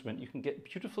cathedral instrument. You can get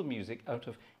beautiful music out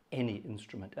of any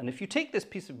instrument. And if you take this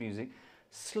piece of music,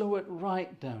 slow it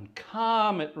right down,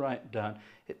 calm it right down,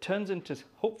 it turns into,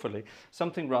 hopefully,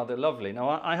 something rather lovely.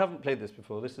 Now, I haven't played this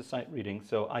before. This is sight reading,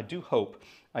 so I do hope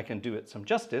I can do it some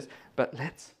justice, but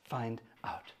let's find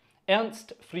out.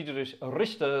 Ernst Friedrich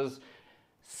Richter's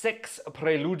 6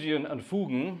 Präludien und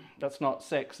Fugen. That's not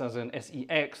sex as in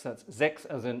S-E-X, that's sechs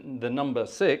as in the number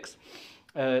 6.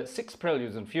 6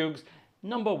 Preludes and Fugues.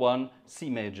 Number 1, C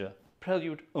major,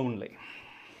 prelude only.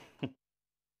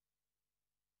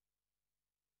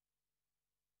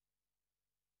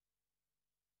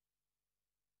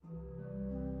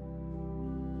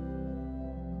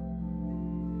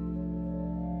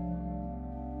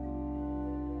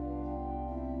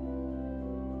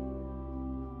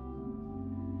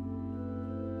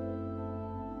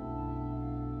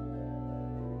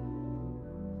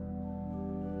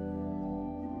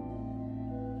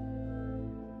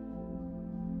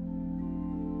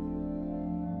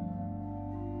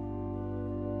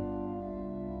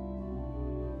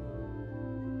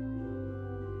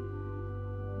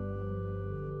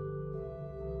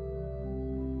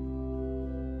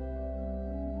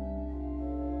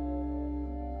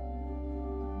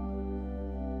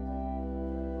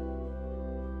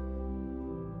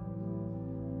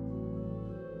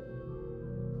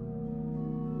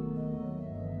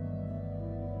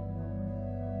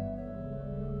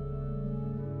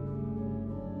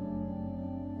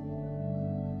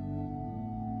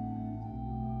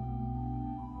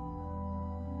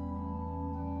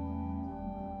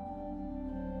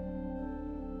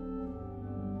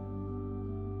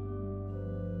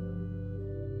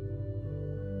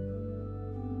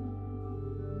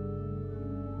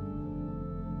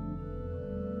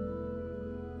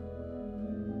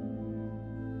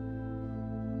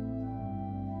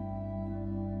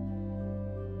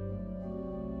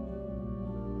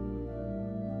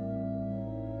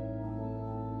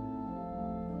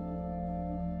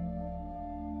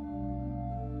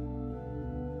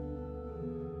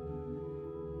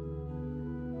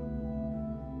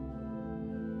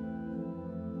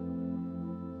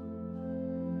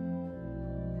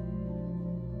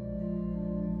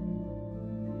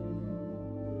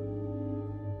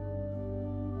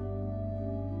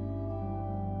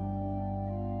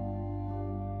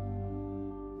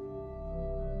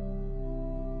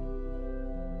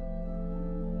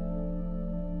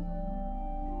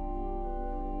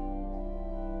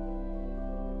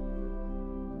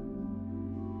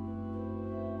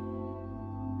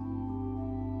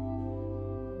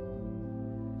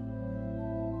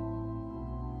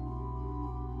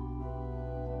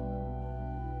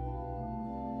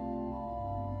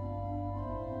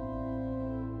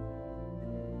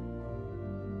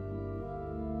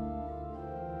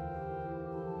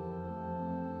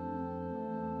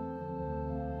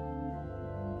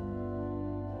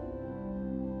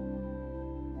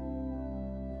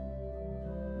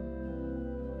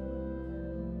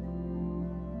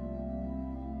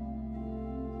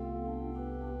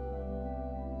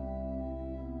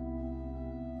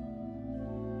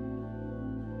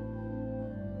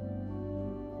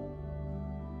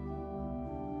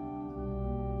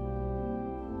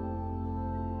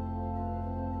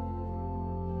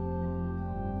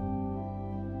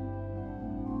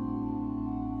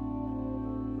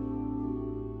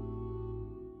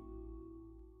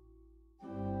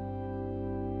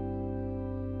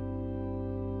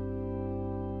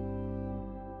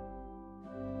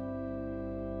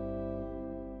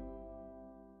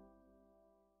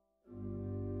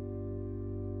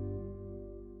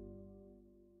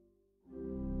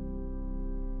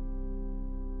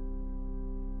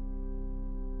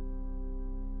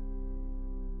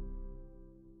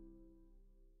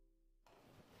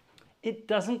 It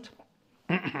doesn't,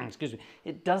 excuse me,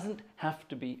 it doesn't have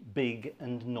to be big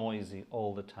and noisy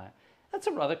all the time. That's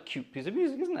a rather cute piece of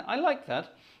music, isn't it? I like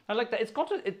that. I like that.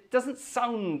 It doesn't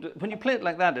sound, when you play it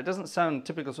like that, it doesn't sound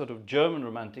typical sort of German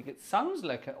romantic. It sounds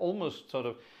like almost sort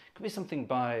of, could be something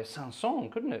by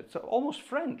Saint-Saëns, couldn't it? So almost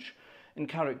French in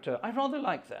character. I rather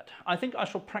like that. I think I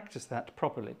shall practice that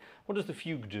properly. What does the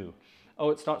fugue do? Oh,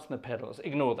 it starts in the pedals.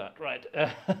 Ignore that, right?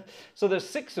 So there's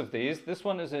 6 of these. This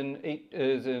one is in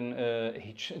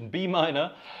B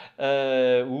minor.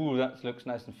 Ooh, that looks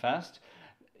nice and fast.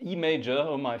 E major,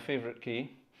 oh, my favorite key.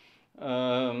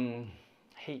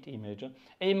 Hate E major.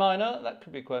 A minor, that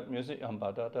could be quite music. That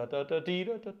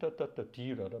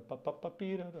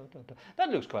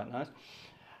looks quite nice.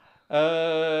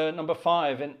 Number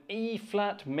 5, an E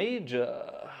flat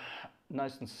major.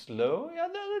 Nice and slow. Yeah,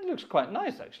 that looks quite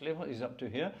nice actually. What he's up to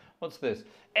here. What's this?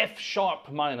 F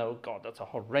sharp minor. Oh God, that's a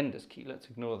horrendous key. Let's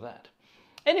ignore that.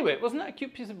 Anyway, wasn't that a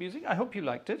cute piece of music? I hope you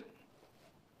liked it.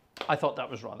 I thought that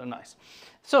was rather nice.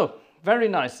 So, very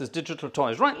nice, as digital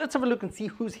toys. Right, let's have a look and see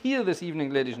who's here this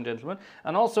evening, ladies and gentlemen.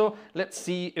 And also, let's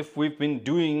see if we've been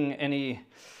doing any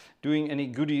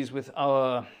goodies with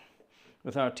our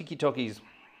tiki-talkies.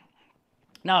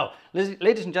 Now,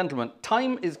 ladies and gentlemen,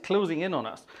 time is closing in on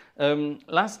us.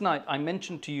 Last night I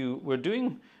mentioned to you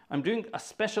I'm doing a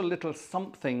special little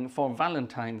something for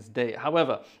Valentine's Day.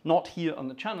 However, not here on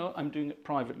the channel. I'm doing it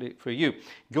privately for you.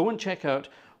 Go and check out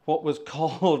what was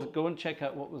called.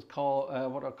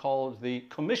 What are called the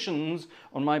commissions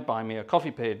on my Buy Me a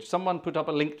Coffee page. Someone put up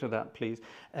a link to that, please.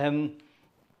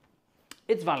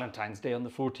 It's Valentine's Day on the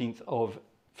 14th of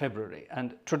February,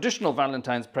 and traditional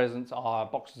Valentine's presents are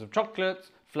boxes of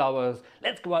chocolates, flowers,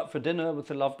 let's go out for dinner with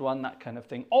a loved one, that kind of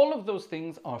thing. All of those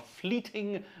things are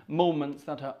fleeting moments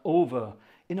that are over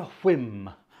in a whim.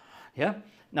 Yeah?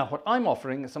 Now, what I'm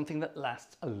offering is something that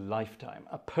lasts a lifetime,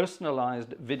 a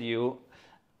personalized video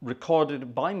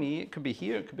recorded by me. It could be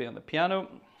here, it could be on the piano.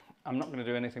 I'm not going to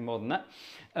do anything more than that.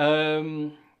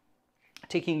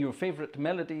 Taking your favorite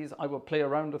melodies, I will play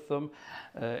around with them,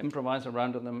 improvise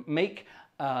around with them, make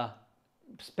a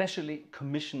specially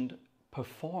commissioned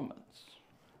performance,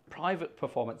 private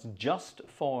performance, just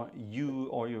for you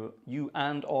or your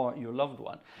loved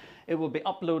one. It will be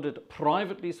uploaded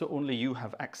privately, so only you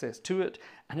have access to it,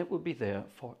 and it will be there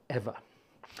forever.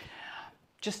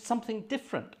 Just something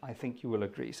different, I think you will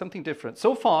agree, something different.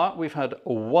 So far, we've had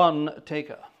one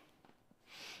taker.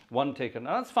 One taker.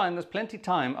 Now that's fine, there's plenty of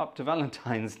time up to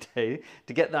Valentine's Day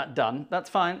to get that done. That's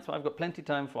fine, so I've got plenty of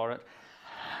time for it.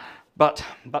 But,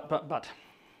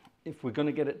 if we're going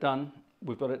to get it done,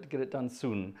 we've got to get it done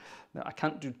soon. Now, I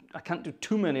can't do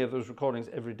too many of those recordings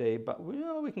every day, but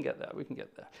we can get there, we can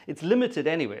get there. It's limited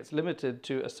anyway, it's limited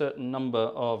to a certain number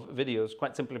of videos,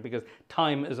 quite simply because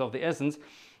time is of the essence.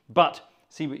 But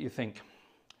see what you think,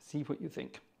 see what you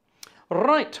think.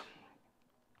 Right.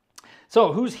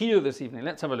 So, who's here this evening?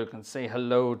 Let's have a look and say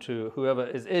hello to whoever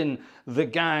is in the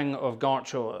gang of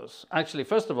Gartshores. Actually,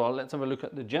 first of all, let's have a look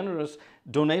at the generous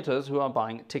donators who are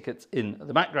buying tickets in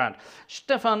the background.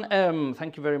 Stefan M,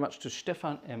 thank you very much to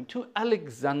Stefan M. To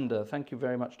Alexander, thank you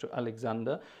very much to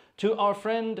Alexander. To our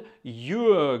friend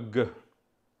Jörg.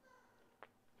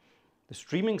 The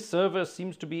streaming server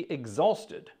seems to be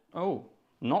exhausted. Oh.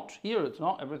 Not here, it's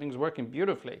not. Everything's working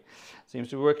beautifully. Seems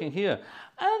to be working here.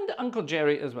 And Uncle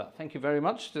Jerry as well. Thank you very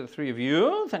much to the 3 of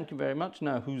you. Thank you very much.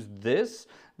 Now, who's this?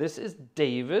 This is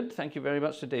David. Thank you very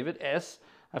much to David S.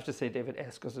 I have to say David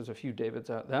S because there's a few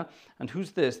Davids out there. And who's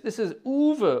this? This is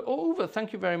Uwe. Oh, Uwe,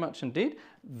 thank you very much indeed.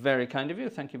 Very kind of you.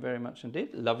 Thank you very much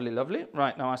indeed. Lovely, lovely.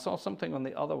 Right, now I saw something on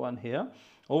the other one here.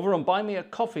 Over on Buy Me a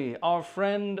Coffee, our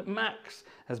friend Max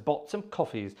has bought some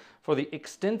coffees for the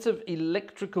extensive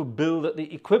electrical bill that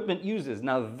the equipment uses.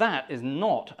 Now that is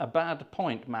not a bad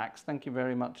point, Max. Thank you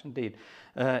very much indeed.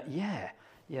 Yeah.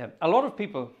 A lot of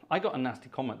people, I got a nasty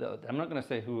comment the other day. I'm not going to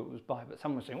say who it was by, but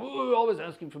someone was saying, oh, always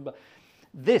asking for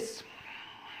this.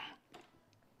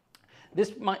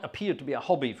 This might appear to be a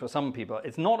hobby for some people.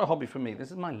 It's not a hobby for me.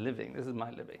 This is my living. This is my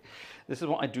living. This is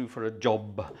what I do for a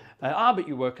job. But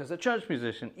you work as a church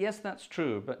musician. Yes, that's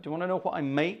true. But do you want to know what I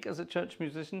make as a church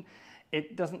musician?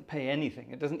 It doesn't pay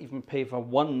anything. It doesn't even pay for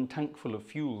 1 tankful of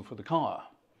fuel for the car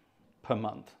per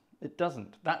month. It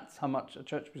doesn't. That's how much a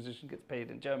church musician gets paid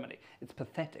in Germany. It's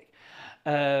pathetic.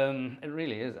 It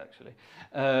really is, actually.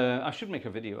 I should make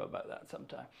a video about that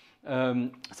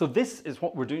sometime. So this is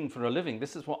what we're doing for a living.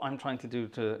 This is what I'm trying to do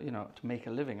to make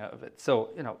a living out of it. So,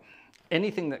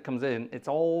 anything that comes in, it's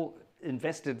all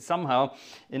invested somehow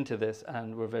into this,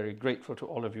 and we're very grateful to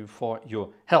all of you for your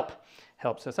help.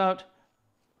 Helps us out.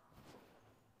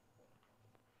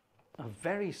 a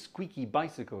very squeaky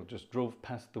bicycle just drove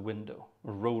past the window,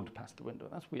 or rode past the window.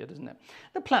 That's weird, isn't it?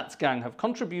 The Platts gang have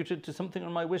contributed to something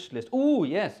on my wish list. Oh,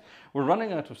 yes, we're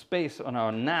running out of space on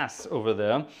our NAS over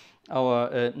there,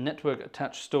 our network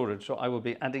attached storage. So I will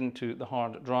be adding to the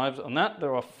hard drives on that.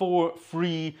 There are 4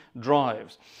 free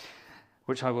drives,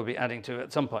 which I will be adding to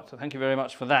at some point. So thank you very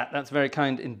much for that. That's very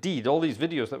kind indeed. All these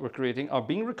videos that we're creating are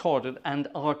being recorded and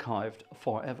archived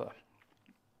forever.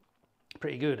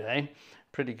 Pretty good, eh?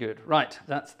 Pretty good. Right,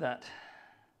 that's that.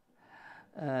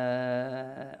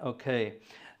 Okay.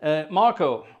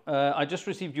 Marco, I just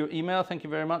received your email. Thank you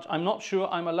very much. I'm not sure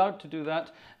I'm allowed to do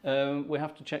that. We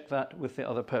have to check that with the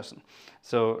other person.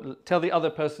 So tell the other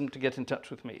person to get in touch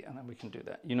with me, and then we can do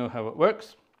that. You know how it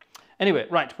works. Anyway,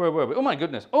 right, where were we? Oh my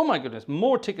goodness,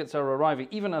 more tickets are arriving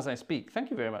even as I speak. Thank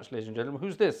you very much, ladies and gentlemen.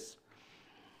 Who's this?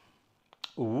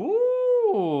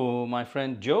 Ooh, my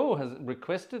friend Joe has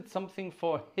requested something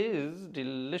for his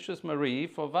delicious Marie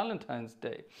for Valentine's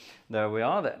Day. There we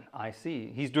are then, I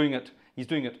see. He's doing it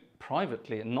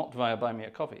privately and not via Buy Me a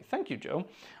Coffee. Thank you, Joe.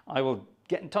 I will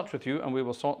get in touch with you and we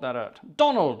will sort that out.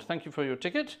 Donald, thank you for your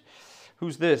ticket.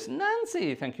 Who's this?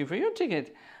 Nancy, thank you for your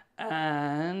ticket.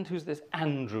 And who's this?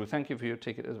 Andrew, thank you for your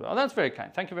ticket as well. That's very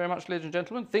kind. Thank you very much, ladies and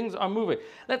gentlemen. Things are moving.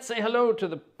 Let's say hello to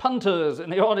the punters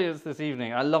in the audience this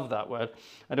evening. I love that word.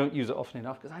 I don't use it often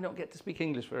enough because I don't get to speak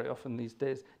English very often these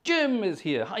days. Jim is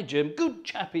here. Hi, Jim. Good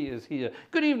Chappie is here.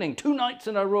 Good evening. 2 nights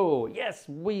in a row. Yes,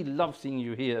 we love seeing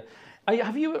you here.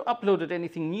 Have you uploaded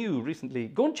anything new recently?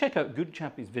 Go and check out Good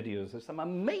Chappie's videos. There's some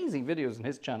amazing videos on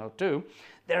his channel too.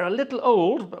 They're a little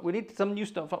old, but we need some new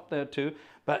stuff up there too.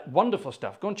 But wonderful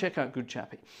stuff. Go and check out Good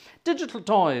Chappie. Digital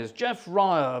Toys, Jeff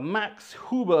Ryer, Max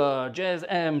Huber, Jez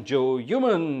M, Joe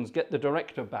Humans. Get the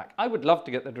director back. I would love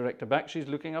to get the director back. She's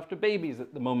looking after babies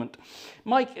at the moment.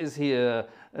 Mike is here.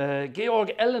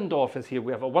 Georg Ellendorf is here.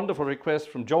 We have a wonderful request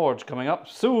from George coming up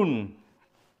soon.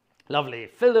 Lovely.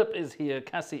 Philip is here.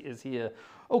 Cassie is here.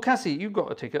 Oh, Cassie, you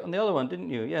got a ticket on the other one, didn't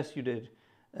you? Yes, you did.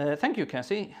 Thank you,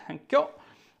 Cassie. Thank you.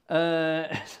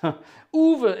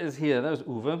 Uwe is here. There's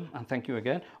Uwe, and thank you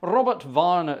again. Robert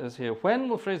Varner is here. When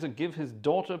will Fraser give his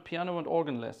daughter piano and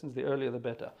organ lessons? The earlier the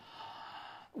better.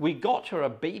 We got her a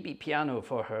baby piano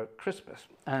for her Christmas,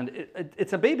 and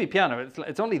it's a baby piano.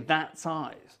 It's only that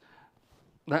size.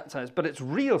 But it's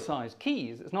real size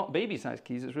keys. It's not baby size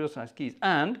keys, it's real size keys.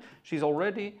 And she's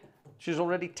already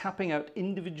tapping out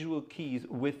individual keys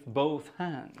with both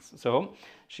hands. So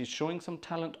she's showing some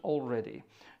talent already.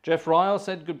 Jeff Ryle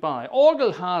said goodbye.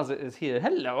 Orgelhase is here.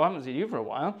 Hello, I haven't seen you for a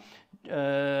while.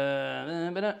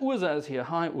 Urza is here.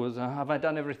 Hi, Urza. Have I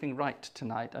done everything right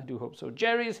tonight? I do hope so.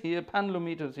 Jerry's here.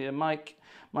 Panlomito is here.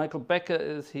 Michael Becker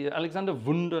is here. Alexander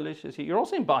Wunderlich is here. You're all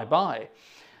saying bye-bye.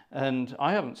 And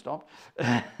I haven't stopped.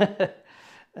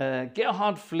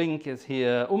 Gerhard Flink is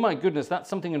here. Oh my goodness, that's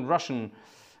something in Russian.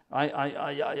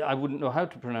 I wouldn't know how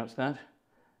to pronounce that.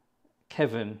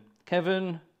 Kevin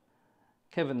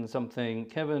something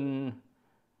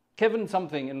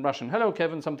in Russian. Hello,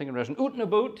 Kevin something in Russian.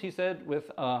 Utnabut, he said,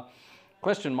 with a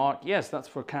question mark. Yes, that's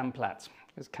for Cam Platts,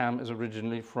 because Cam is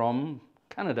originally from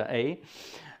Canada, eh?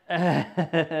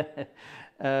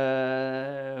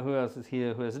 Who else is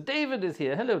here? David is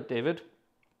here. Hello, David.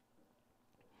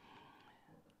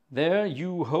 There,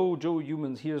 you ho, Joe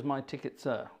Humans. Here's my ticket,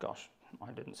 sir. Gosh,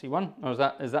 I didn't see one. Or is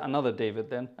that another David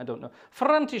then? I don't know.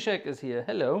 František is here.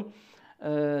 Hello.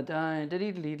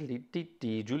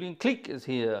 Julian Kleek is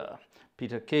here.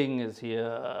 Peter King is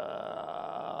here.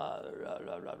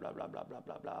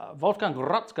 Wolfgang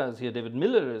Rotzka is here. David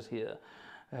Miller is here.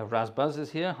 Razbaz is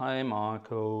here. Hi,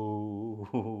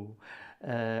 Marco.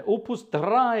 Opus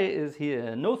 3 is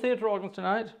here. No theatre organs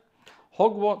tonight.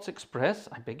 Hogwarts Express.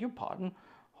 I beg your pardon.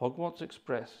 Hogwarts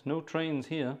Express. No trains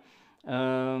here.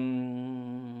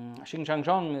 Xing Chang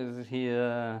Chong is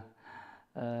here.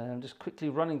 I'm just quickly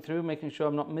running through, making sure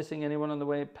I'm not missing anyone on the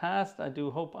way past. I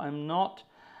do hope I'm not.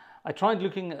 I tried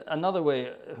looking another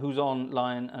way who's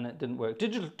online and it didn't work.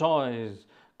 Digital Toys.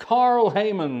 Carl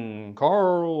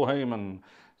Heyman.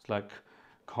 It's like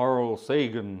Carl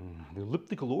Sagan, the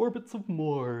elliptical orbits of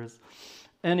Mars.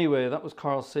 Anyway, that was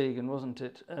Carl Sagan, wasn't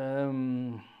it?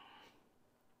 I'm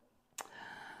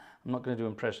not going to do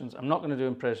impressions. I must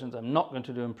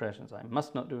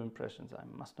not do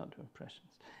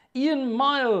impressions. Ian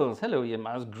Miles. Hello, Ian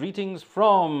Miles. Greetings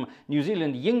from New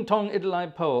Zealand. Ying Tong Idlai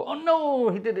Po. Oh no,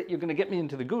 he did it. You're going to get me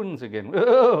into the goons again.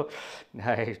 Oh,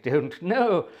 I don't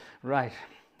know. Right.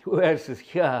 Who else is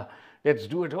here? Let's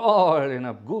do it all in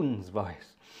a goon's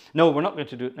voice. No, we're not going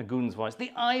to do it in a goon's voice.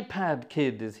 The iPad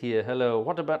kid is here. Hello.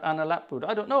 What about Anna Lapwood?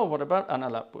 I don't know. What about Anna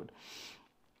Lapwood?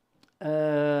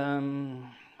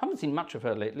 Haven't seen much of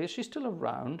her lately. Is she still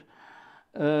around?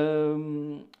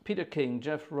 Peter King,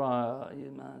 Jeff Ryle,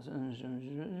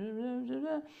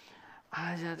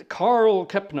 Carl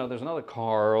Kepner. There's another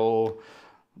Carl.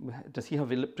 Does he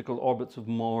have elliptical orbits of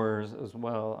Mars as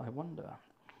well? I wonder.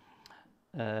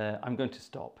 I'm going to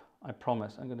stop. I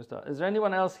promise. I'm going to stop. Is there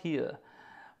anyone else here?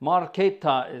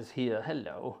 Marketa is here.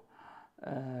 Hello.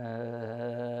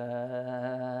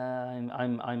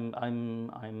 I'm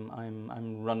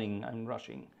running. I'm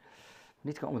rushing. I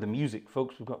need to get on with the music,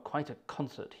 folks. We've got quite a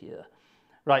concert here.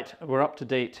 Right, we're up to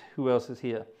date. Who else is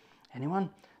here? Anyone?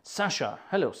 Sasha.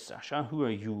 Hello, Sasha. Who are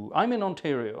you? I'm in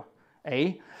Ontario.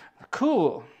 Eh?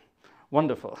 Cool.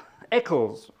 Wonderful.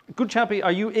 Eccles. Good chappy,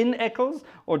 are you in Eccles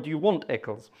or do you want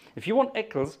Eccles? If you want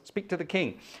Eccles, speak to the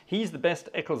king. He's the best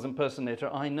Eccles impersonator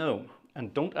I know.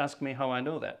 And don't ask me how I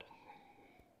know that.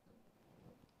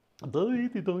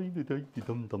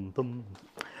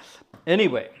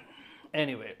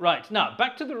 Anyway, right. Now,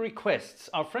 back to the requests.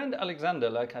 Our friend Alexander,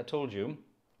 like I told you,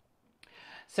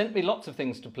 sent me lots of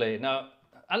things to play. Now,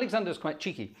 Alexander's quite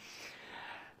cheeky.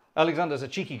 Alexander's a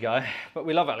cheeky guy, but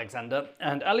we love Alexander.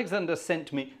 And Alexander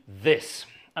sent me this.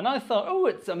 And I thought, oh,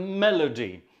 it's a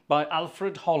melody by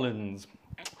Alfred Hollins.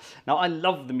 Now, I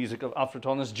love the music of Alfred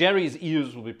Hollins. Jerry's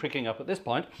ears will be pricking up at this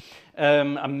point.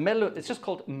 It's just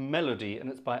called Melody, and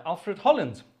it's by Alfred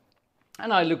Hollins.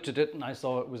 And I looked at it, and I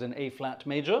saw it was in A-flat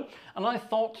major, and I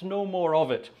thought no more of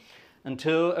it.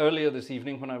 Until earlier this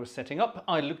evening when I was setting up,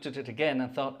 I looked at it again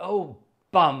and thought, oh,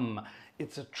 bum,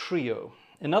 it's a trio.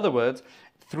 In other words,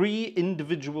 3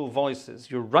 individual voices.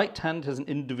 Your right hand has an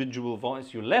individual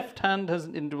voice, your left hand has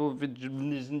an individual,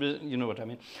 you know what I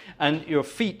mean, and your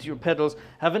feet, your pedals,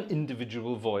 have an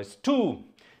individual voice too.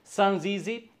 Sounds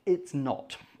easy? It's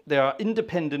not. There are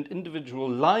independent, individual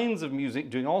lines of music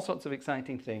doing all sorts of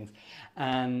exciting things,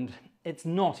 and it's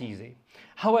not easy.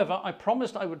 However, I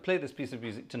promised I would play this piece of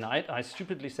music tonight. I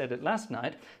stupidly said it last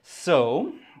night,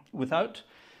 so without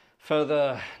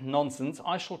further nonsense,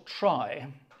 I shall try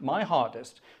my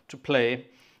hardest to play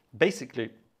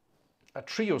basically a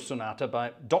trio sonata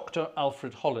by Dr.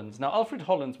 Alfred Hollins. Now, Alfred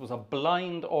Hollins was a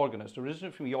blind organist,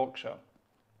 originally from Yorkshire,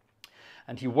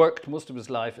 and he worked most of his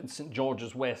life in St.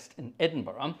 George's West in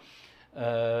Edinburgh,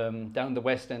 down the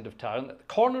west end of town, at the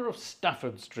corner of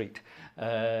Stafford Street,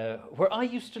 where I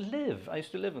used to live. I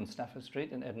used to live on Stafford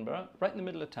Street in Edinburgh, right in the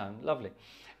middle of town. Lovely.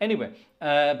 Anyway,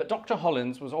 but Dr.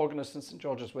 Hollins was organist in St.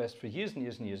 George's West for years and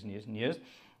years and years and years and years.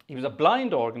 He was a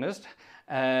blind organist,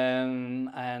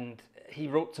 and he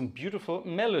wrote some beautiful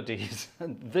melodies.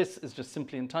 And this is just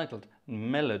simply entitled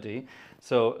Melody.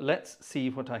 So let's see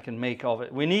what I can make of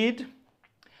it. We need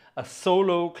a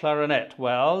solo clarinet.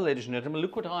 Well, ladies and gentlemen,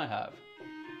 look what I have.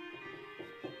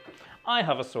 I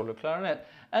have a solo clarinet.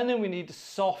 And then we need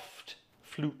soft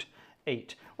flute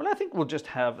 8. Well, I think we'll just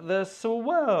have the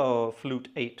swell flute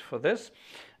 8 for this.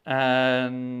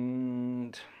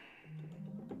 And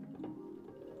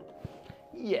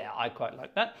yeah, I quite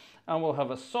like that. And we'll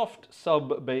have a soft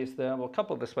sub bass there. We'll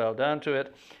couple the swell down to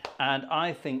it. And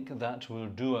I think that will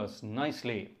do us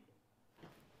nicely.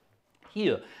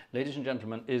 Here, ladies and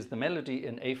gentlemen, is the Melody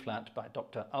in A-flat by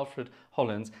Dr. Alfred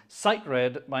Hollins, sight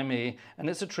read by me, and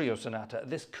it's a trio sonata.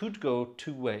 This could go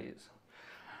 2 ways.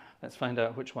 Let's find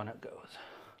out which one it goes.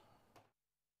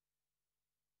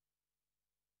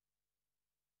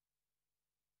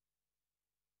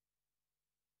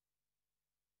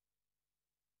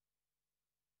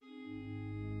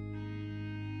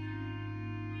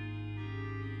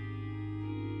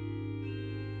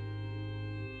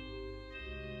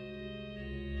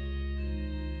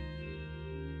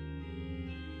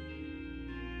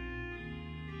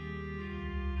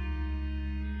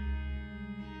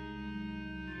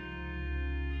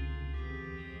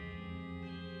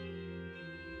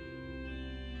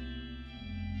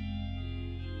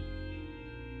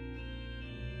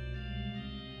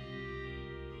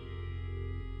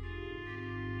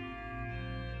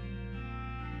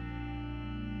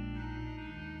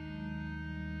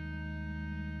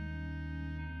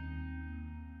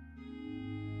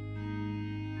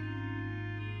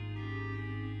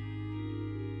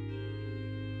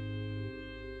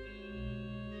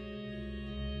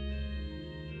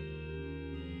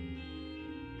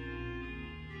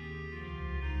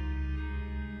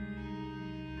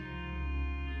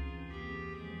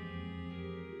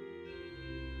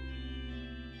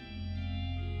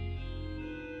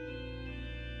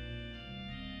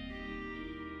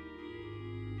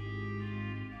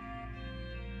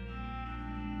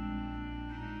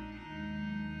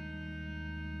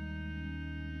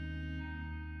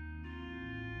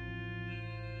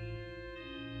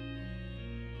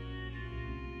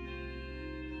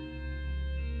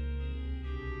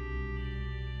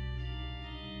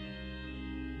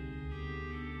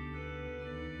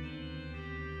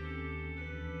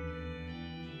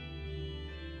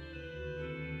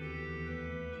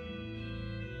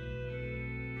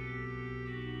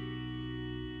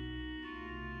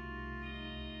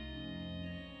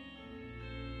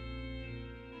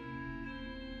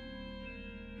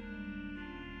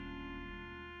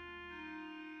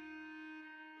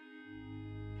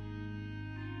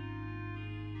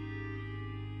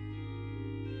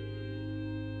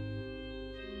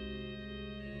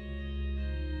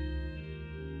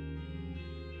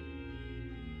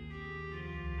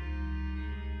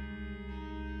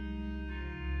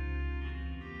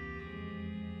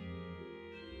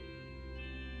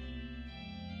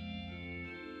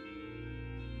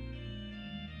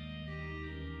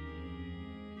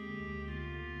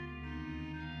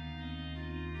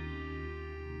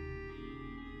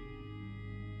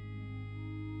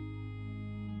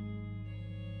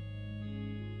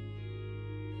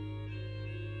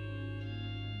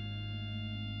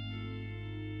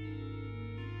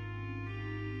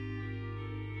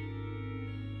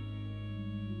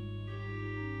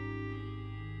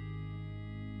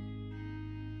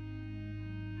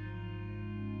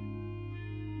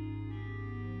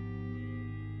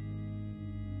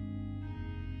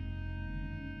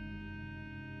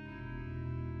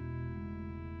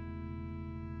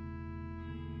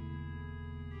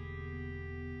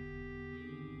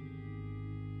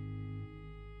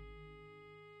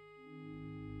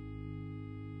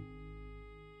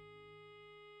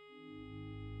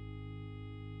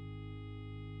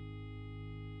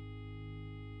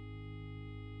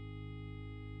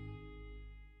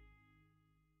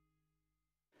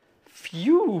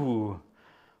 Phew!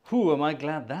 Whew, am I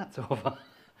glad that's over.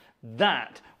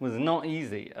 That was not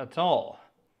easy at all.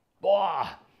 Boah!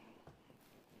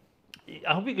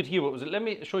 I hope you could hear what was it. Let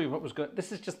me show you what was going.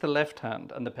 This is just the left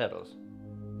hand and the pedals.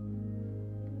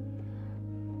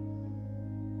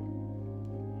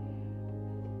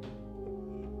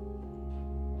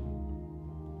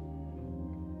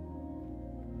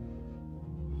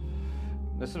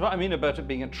 This is what I mean about it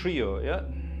being a trio, yeah?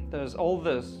 There's all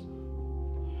this.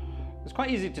 It's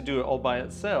quite easy to do it all by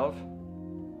itself.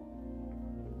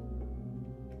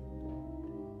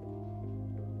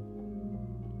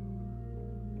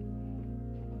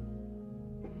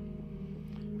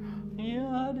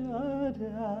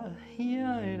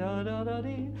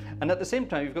 And at the same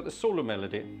time, you've got the solo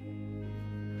melody.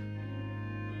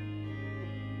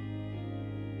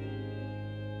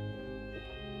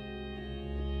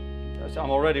 I'm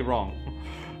already wrong.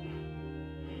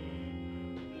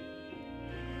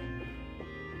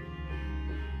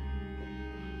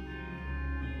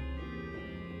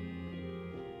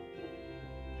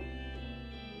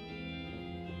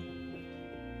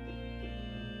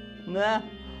 Nah.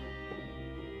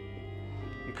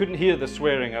 You couldn't hear the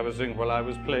swearing I was doing while I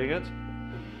was playing it.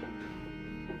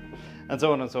 And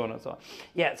so on and so on and so on.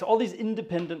 Yeah, so all these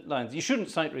independent lines. You shouldn't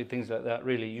sight read things like that,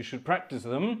 really. You should practice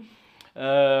them.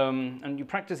 And you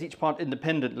practice each part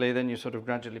independently, then you sort of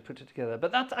gradually put it together.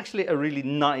 But that's actually a really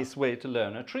nice way to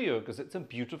learn a trio, because it's a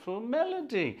beautiful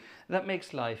melody. That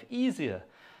makes life easier.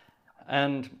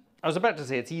 And I was about to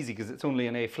say it's easy because it's only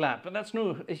an A flat, but that's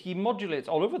no, he modulates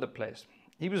all over the place.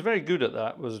 He was very good at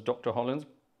that, was Dr. Hollins.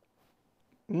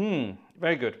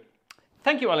 Very good.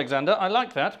 Thank you, Alexander. I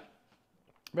like that.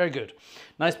 Very good.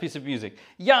 Nice piece of music.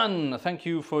 Jan, thank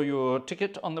you for your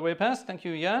ticket on the way past. Thank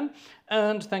you, Jan.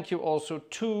 And thank you also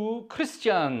to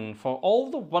Christian for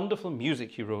all the wonderful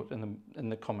music you wrote in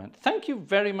the comment. Thank you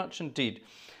very much indeed.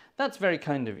 That's very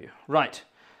kind of you. Right.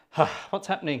 What's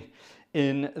happening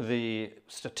in the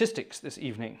statistics this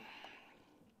evening?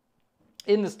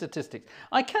 In the statistics,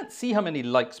 I can't see how many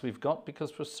likes we've got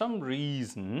because for some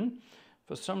reason,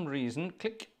 it's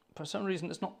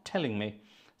not telling me.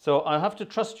 So I'll have to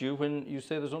trust you when you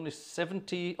say there's only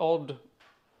 70 odd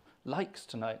likes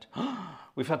tonight.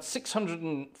 We've had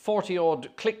 640 odd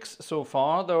clicks so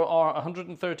far. There are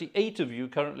 138 of you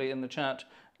currently in the chat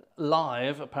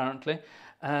live, apparently,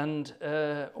 and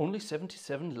only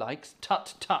 77 likes.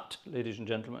 Tut tut, ladies and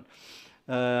gentlemen.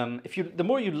 The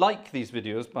more you like these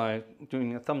videos by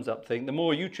doing a thumbs up thing, the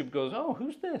more YouTube goes, oh,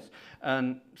 who's this?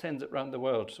 And sends it around the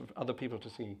world for other people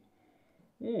to see.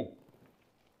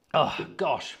 Oh,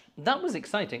 gosh, that was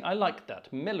exciting. I liked that.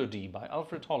 Melody by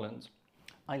Alfred Hollins.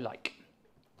 I like.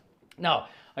 Now,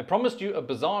 I promised you a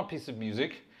bizarre piece of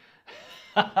music.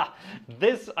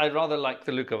 This, I rather like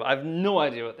the look of. I have no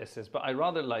idea what this is, but I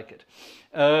rather like it.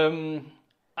 Well,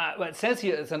 it says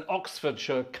here it's an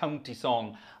Oxfordshire county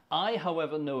song. I,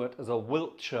 however, know it as a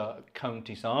Wiltshire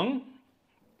county song.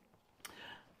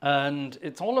 And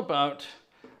it's all about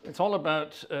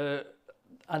a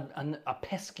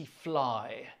pesky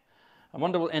fly. I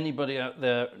wonder will anybody out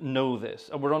there know this?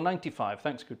 Oh, we're on 95.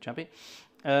 Thanks, good chappy.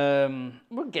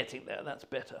 We're getting there. That's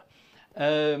better.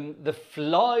 The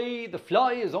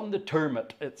fly is on the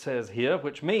turnip, it says here,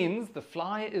 which means the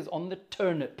fly is on the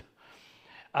turnip.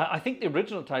 I think the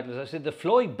original title is actually the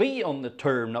fly be on the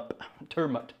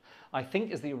turnip, I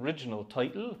think is the original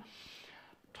title.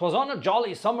 'Twas on a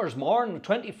jolly summer's morn, the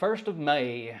 21st of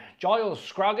May, Giles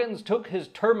Scroggins took his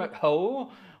turnip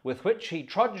hoe, with which he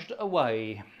trudged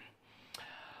away.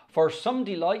 For some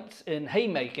delights in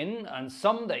haymaking, and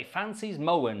some they fancies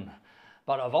mowing,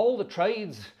 but of all the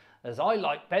trades, as I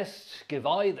like best, give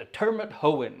I the turnip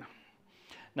hoeing.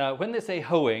 Now, when they say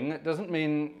hoeing, it doesn't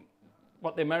mean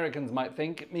what the Americans might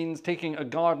think. It means taking a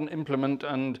garden implement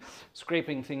and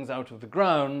scraping things out of the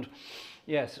ground.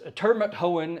 Yes, a turnip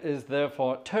hoeing is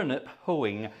therefore turnip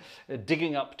hoeing,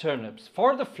 digging up turnips.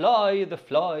 For the fly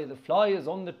is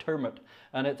on the turnip,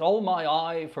 and it's all my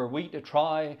eye for we to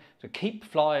try to keep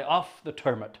fly off the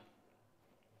turnip.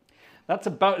 That's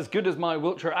about as good as my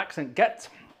Wiltshire accent gets.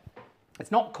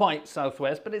 It's not quite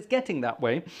southwest, but it's getting that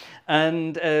way.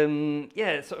 And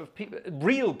yeah, sort of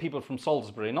real people from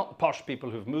Salisbury, not posh people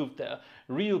who've moved there,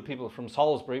 real people from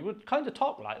Salisbury would kind of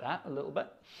talk like that a little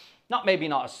bit. Maybe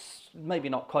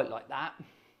not quite like that.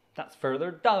 That's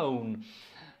further down.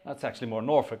 That's actually more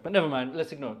Norfolk, but never mind,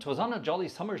 let's ignore it. 'Twas on a jolly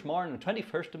summer's morn, the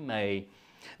 21st of May.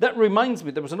 That reminds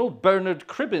me, there was an old Bernard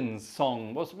Cribbins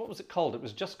song. What was it called? It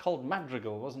was just called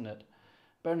Madrigal, wasn't it?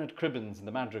 Bernard Cribbins and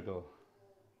the Madrigal.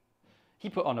 He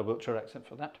put on a Wiltshire accent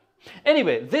for that.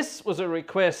 Anyway, this was a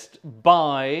request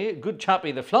by good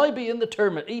chappy, the flyby in the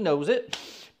turnip, he knows it.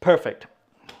 Perfect.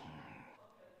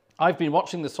 I've been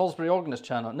watching the Salisbury Organist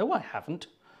channel. No, I haven't.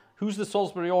 Who's the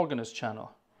Salisbury Organist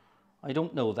channel? I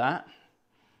don't know that.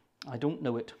 I don't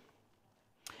know it.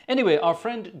 Anyway, our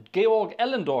friend Georg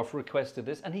Ellendorf requested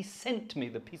this, and he sent me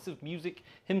the piece of music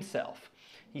himself.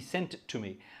 He sent it to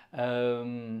me.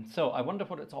 So I wonder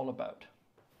what it's all about.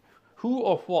 Who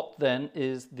or what then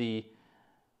is the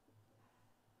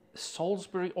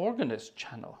Salisbury Organist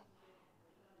channel?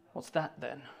 What's that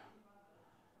then?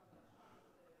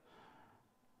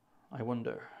 I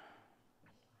wonder.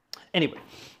 Anyway,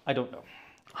 I don't know.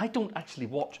 I don't actually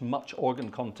watch much organ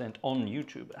content on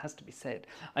YouTube, it has to be said.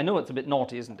 I know it's a bit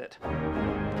naughty, isn't it?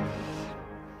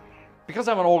 Because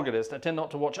I'm an organist, I tend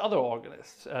not to watch other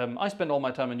organists. I spend all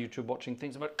my time on YouTube watching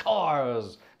things about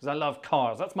cars, because I love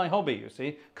cars. That's my hobby, you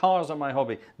see. Cars are my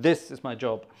hobby. This is my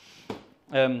job.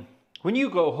 When you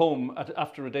go home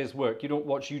after a day's work, you don't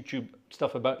watch YouTube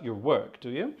stuff about your work, do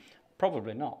you?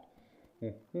 Probably not.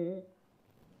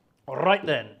 Right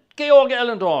then, Georg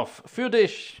Ellendorf, für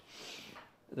dich.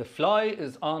 The fly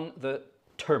is on the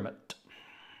termit.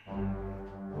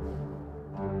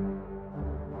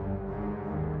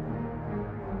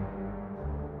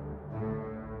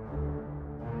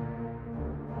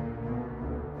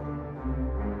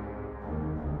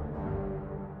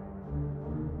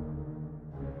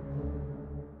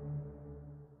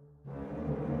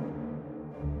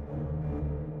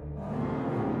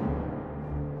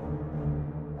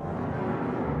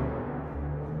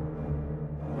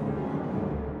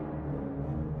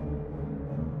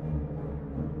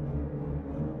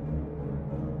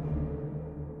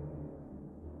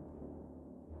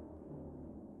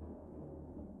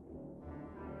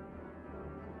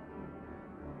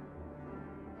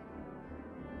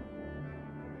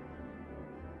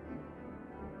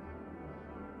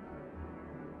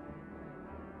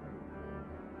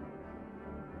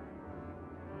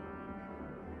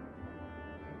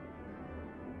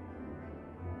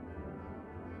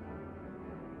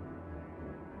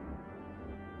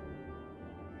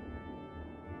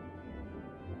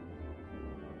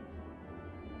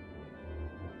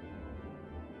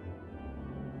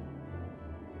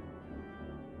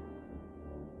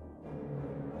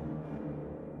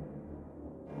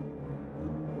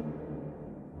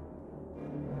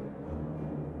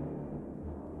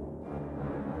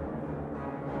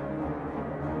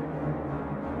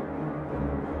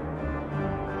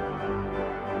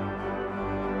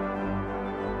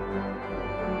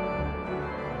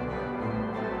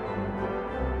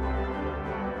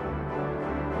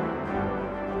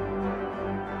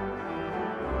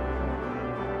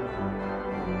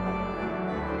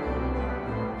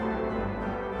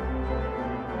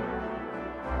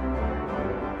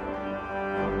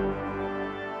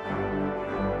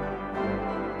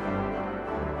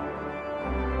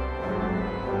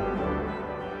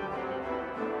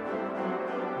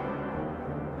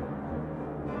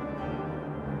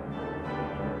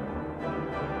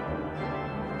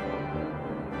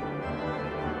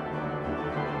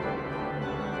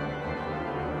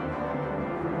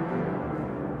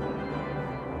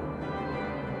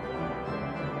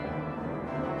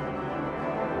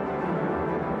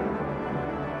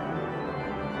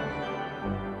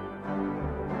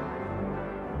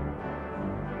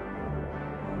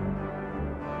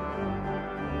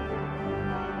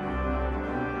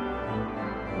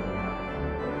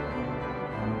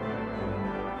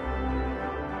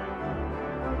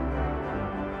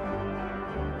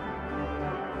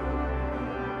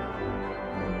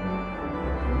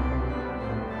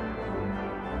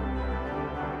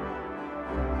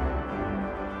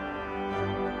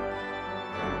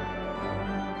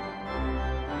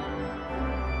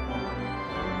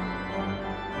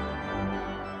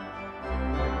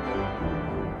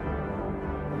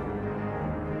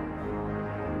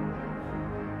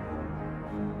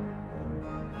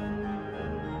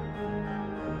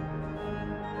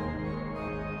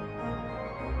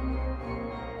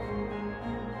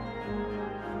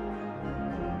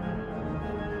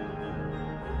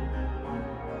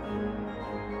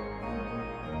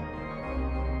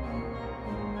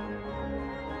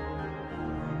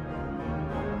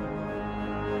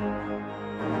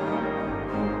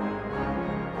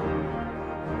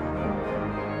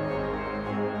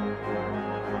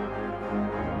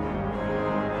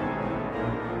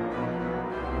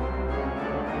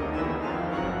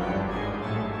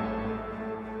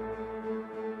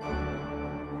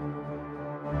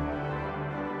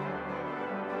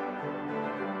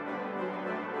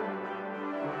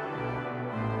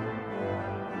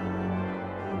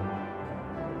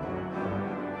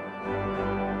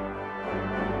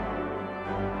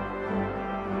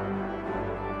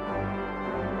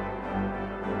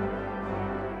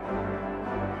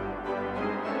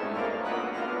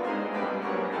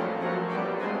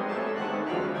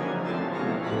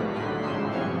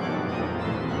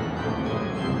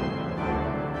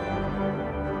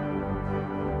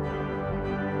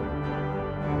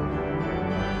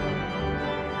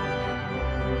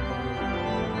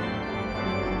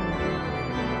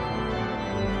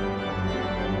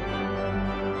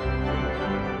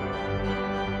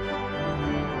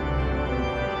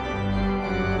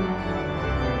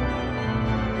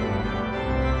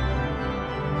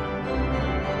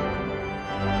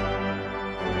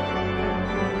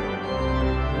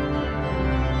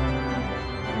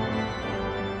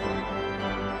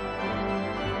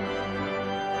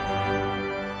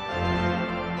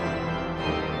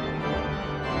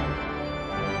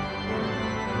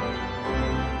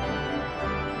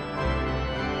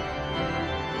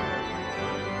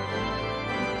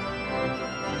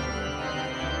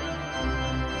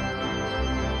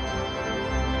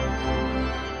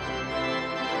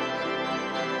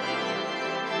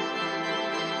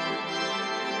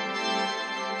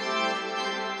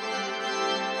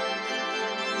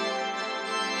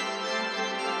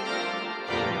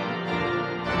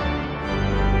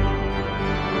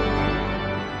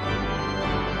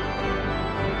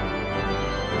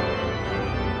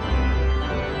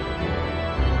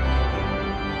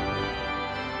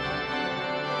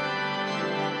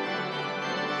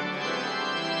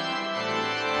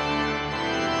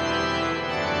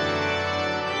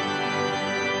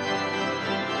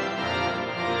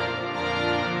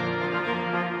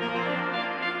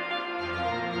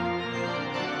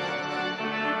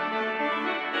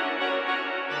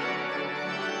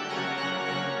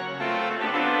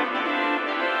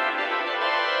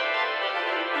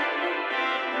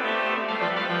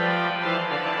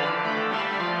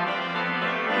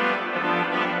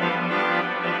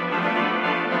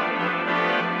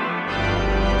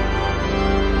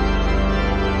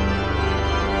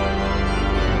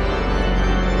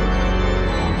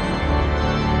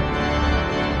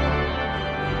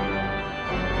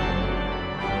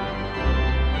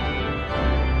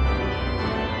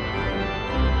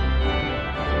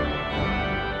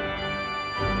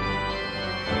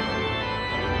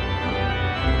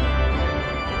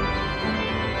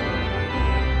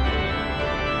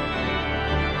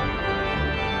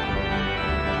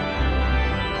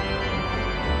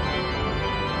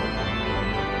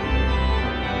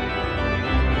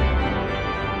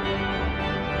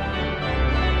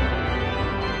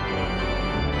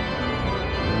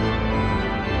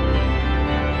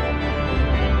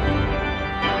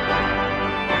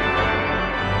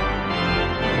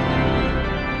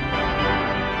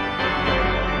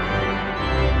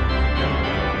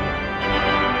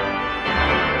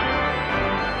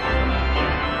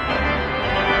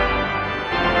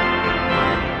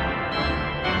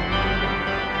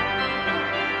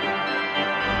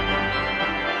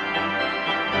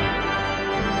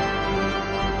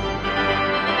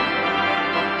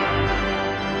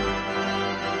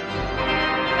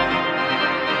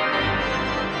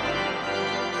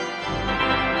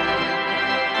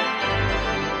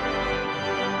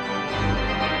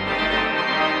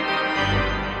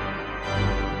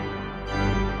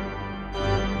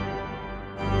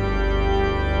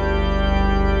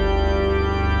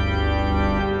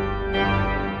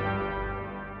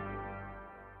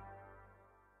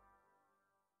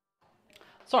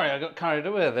 Sorry, I got carried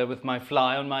away there with my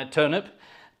fly on my turnip.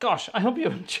 Gosh, I hope you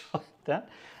enjoyed that.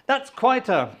 That's quite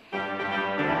a...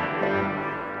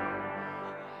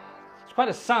 It's quite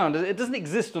a sound. It doesn't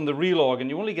exist on the real organ.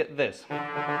 You only get this.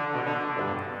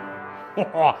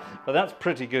 But that's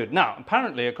pretty good. Now,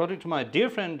 apparently, according to my dear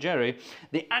friend Jerry,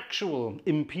 the actual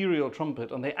imperial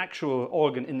trumpet on the actual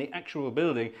organ in the actual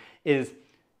building is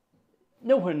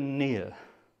nowhere near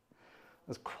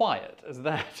as quiet as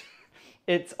that.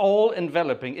 It's all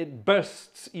enveloping. It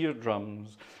bursts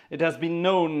eardrums. It has been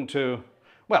known to,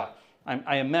 well,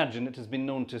 I imagine it has been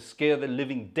known to scare the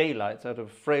living daylights out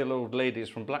of frail old ladies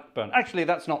from Blackburn. Actually,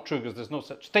 that's not true because there's no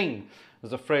such thing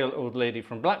as a frail old lady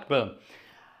from Blackburn.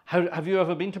 Have you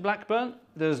ever been to Blackburn?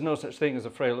 There's no such thing as a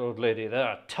frail old lady.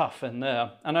 They're tough in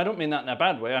there. And I don't mean that in a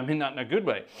bad way. I mean that in a good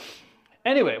way.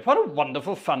 Anyway, what a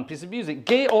wonderful, fun piece of music.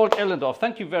 Georg Ellendorf,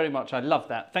 thank you very much. I love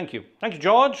that. Thank you. Thank you,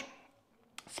 George.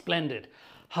 Splendid.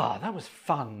 Ah, that was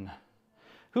fun.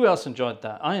 Who else enjoyed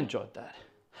that? I enjoyed that.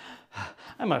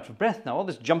 I'm out of breath now. All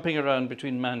this jumping around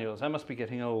between manuals. I must be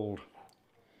getting old.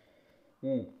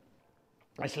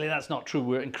 Actually, that's not true.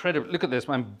 We're incredible. Look at this.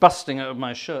 I'm busting out of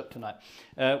my shirt tonight.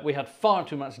 We had far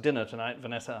too much dinner tonight,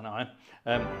 Vanessa and I.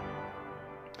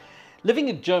 Living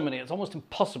in Germany, it's almost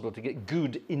impossible to get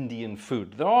good Indian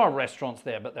food. There are restaurants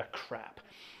there, but they're crap.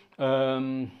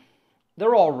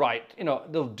 They're all right. You know,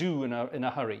 they'll do in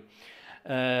a hurry.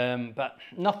 But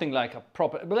nothing like a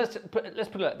proper... But let's put it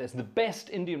like this. The best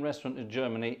Indian restaurant in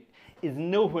Germany is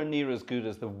nowhere near as good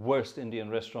as the worst Indian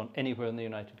restaurant anywhere in the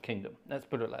United Kingdom. Let's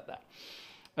put it like that.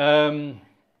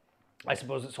 I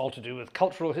suppose it's all to do with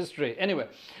cultural history. Anyway,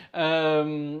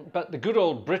 but the good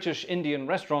old British Indian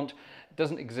restaurant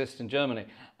doesn't exist in Germany.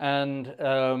 And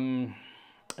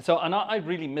I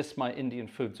really miss my Indian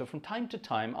food. So from time to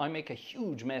time, I make a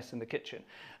huge mess in the kitchen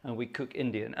and we cook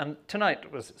Indian. And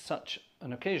tonight was such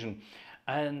an occasion.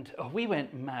 And we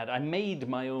went mad. I made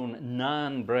my own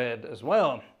naan bread as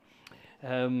well,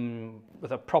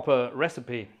 with a proper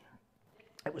recipe.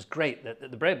 It was great.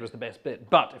 The bread was the best bit.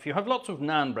 But if you have lots of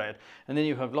naan bread and then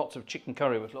you have lots of chicken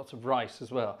curry with lots of rice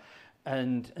as well,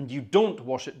 and you don't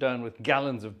wash it down with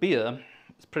gallons of beer,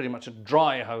 it's pretty much a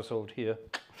dry household here.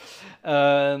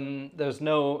 There's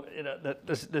no, you know,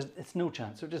 it's no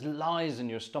chance. It just lies in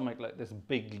your stomach like this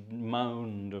big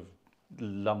mound of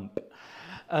lump.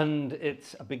 And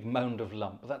it's a big mound of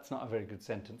lump. That's not a very good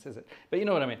sentence, is it? But you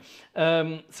know what I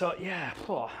mean. So yeah,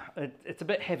 it's a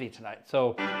bit heavy tonight.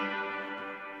 So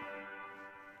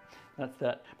that's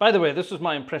that. By the way, this was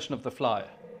my impression of the fly.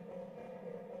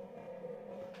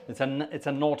 It's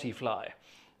a naughty fly.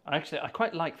 Actually, I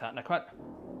quite like that, and I quite...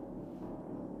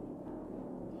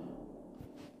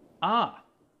 Ah!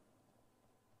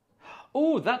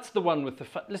 Oh, that's the one with the...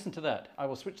 Listen to that. I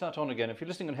will switch that on again. If you're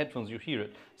listening on headphones, you hear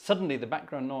it. Suddenly, the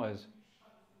background noise.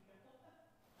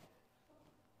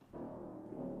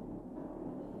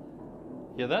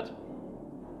 Hear that?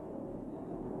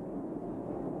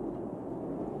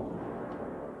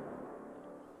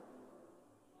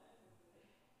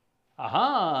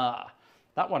 Aha!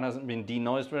 That one hasn't been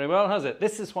denoised very well, has it?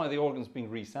 This is why the organ's being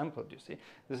resampled, you see.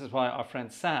 This is why our friend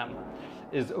Sam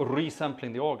is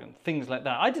resampling the organ. Things like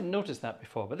that. I didn't notice that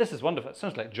before, but this is wonderful. It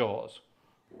sounds like Jaws.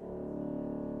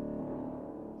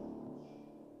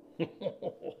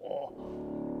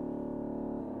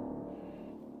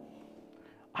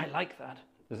 I like that.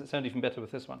 Does it sound even better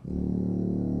with this one?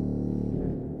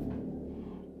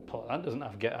 Paul, that doesn't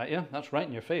have to get at you. That's right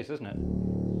in your face, isn't it?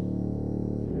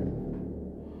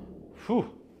 Whew,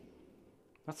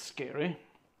 that's scary.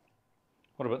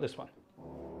 What about this one?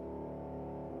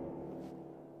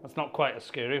 That's not quite as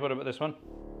scary. What about this one?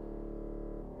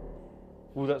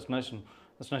 Ooh, that's nice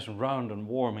and round and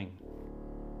warming.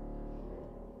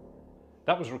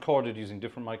 That was recorded using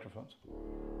different microphones.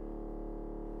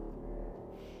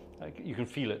 You can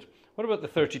feel it. What about the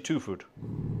 32 foot?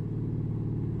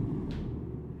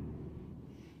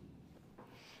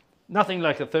 Nothing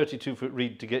like a 32 foot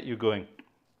reed to get you going.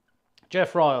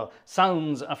 Jeff Royal,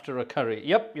 sounds after a curry.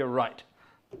 Yep, you're right.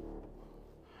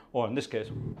 Or in this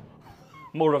case,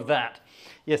 more of that.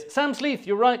 Yes, Sam Sleeth,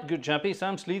 you're right, good chappie.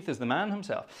 Sam Sleeth is the man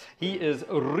himself. He is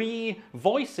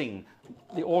re-voicing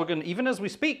the organ even as we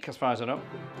speak, as far as I know.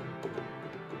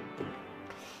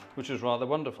 Which is rather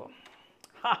wonderful.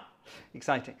 Ha!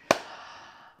 Exciting.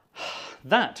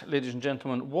 That, ladies and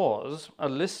gentlemen, was a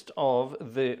list of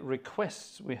the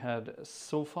requests we had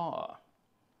so far.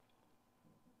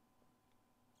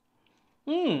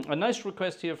 A nice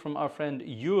request here from our friend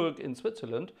Jörg in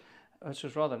Switzerland, which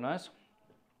is rather nice.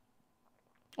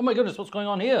 Oh my goodness, what's going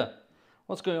on here?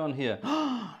 What's going on here?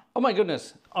 Oh my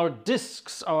goodness, our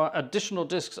discs, our additional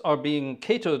discs are being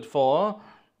catered for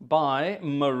by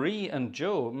Marie and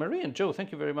Joe. Marie and Joe,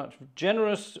 thank you very much.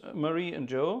 Generous Marie and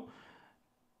Joe.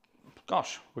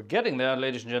 Gosh, we're getting there,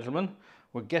 ladies and gentlemen.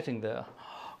 We're getting there.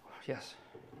 Yes,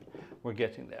 we're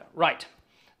getting there. Right,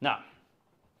 now,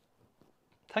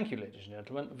 thank you, ladies and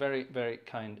gentlemen. Very, very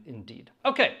kind indeed.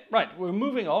 Okay, right, we're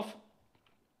moving off.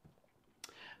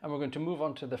 And we're going to move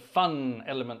on to the fun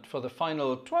element for the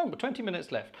final 20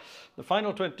 minutes left. The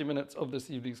final 20 minutes of this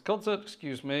evening's concert.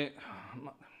 Excuse me.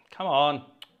 Come on.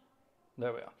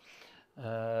 There we are.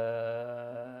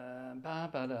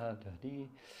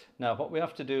 Now, what we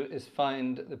have to do is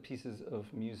find the pieces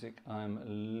of music I'm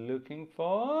looking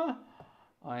for.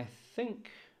 I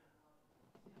think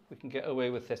we can get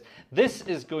away with this. This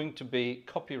is going to be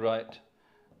copyright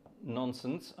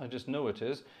nonsense. I just know it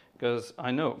is, because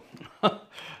I know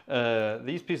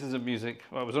these pieces of music,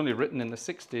 well, it was only written in the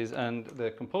 60s, and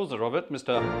the composer of it,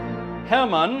 Mr.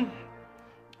 Hermann,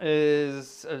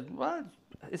 is, well,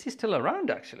 is he still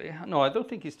around actually? No, I don't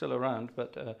think he's still around,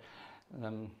 but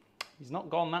he's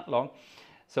not gone that long.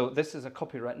 So this is a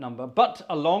copyright number, but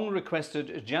a long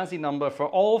requested jazzy number for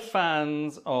all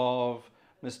fans of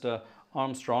Mr.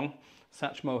 Armstrong,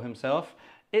 Satchmo himself.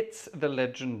 It's the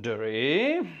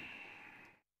legendary...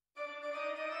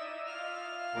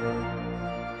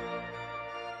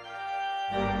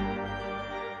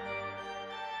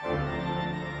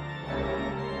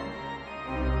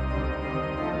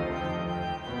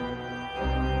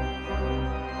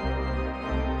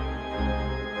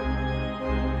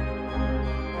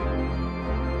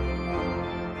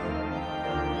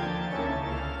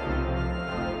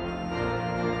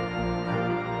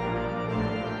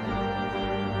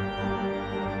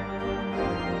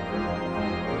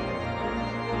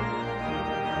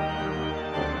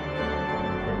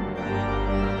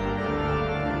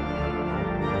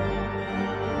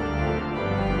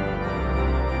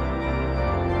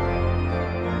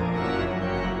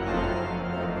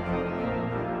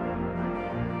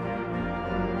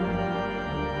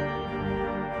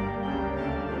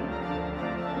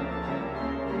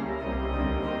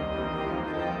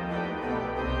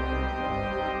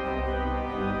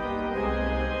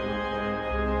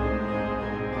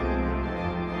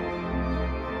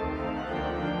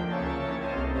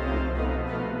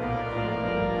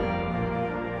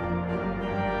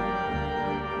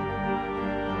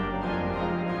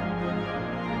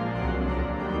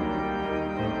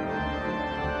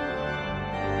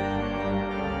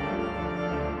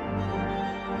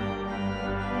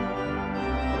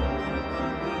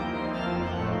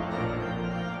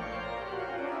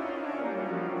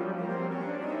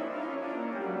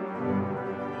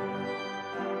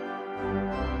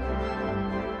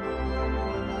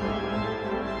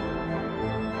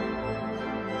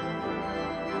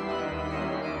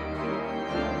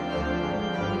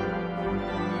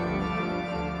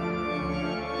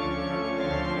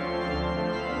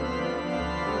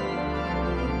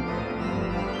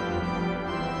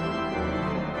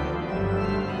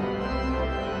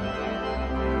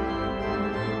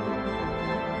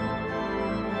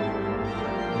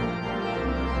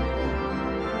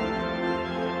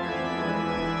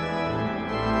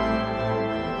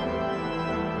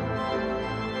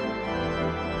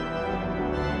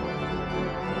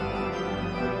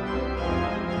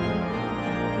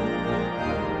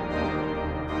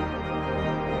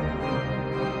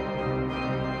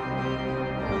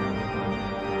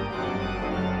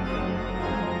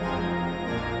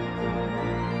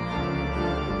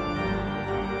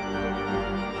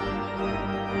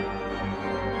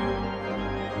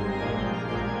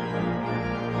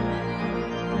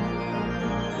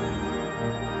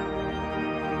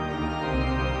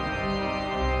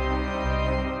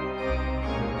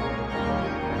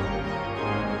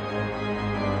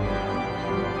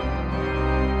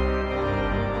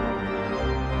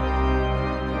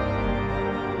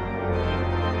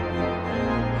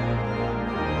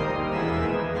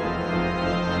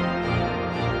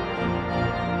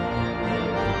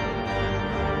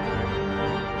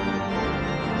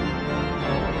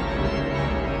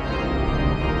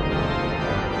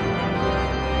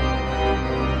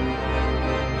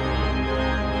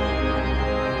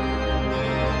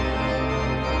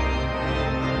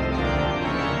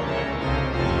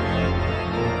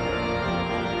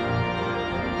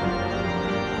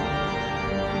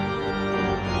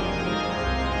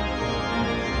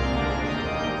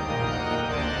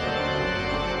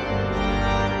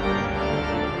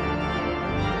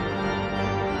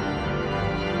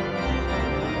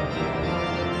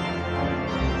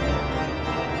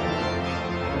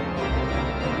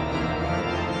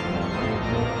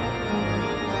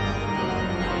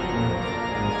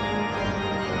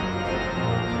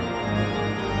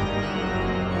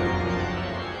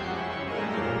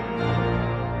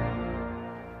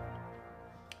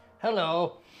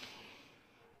 Hello.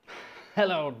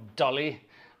 Hello, Dolly.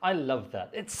 I love that.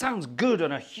 It sounds good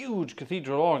on a huge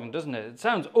cathedral organ, doesn't it? It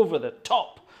sounds over the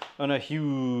top on a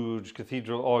huge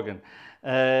cathedral organ.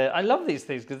 I love these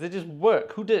things because they just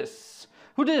work. Who dis?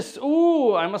 Who dis?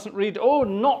 Oh, I mustn't read. Oh,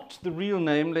 not the real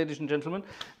name, ladies and gentlemen.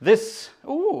 This,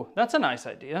 oh, that's a nice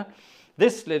idea.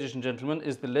 This, ladies and gentlemen,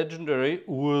 is the legendary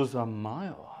Ursa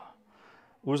Major.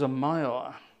 Ursa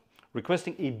Major,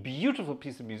 requesting a beautiful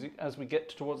piece of music as we get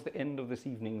towards the end of this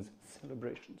evening's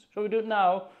celebrations. Shall we do it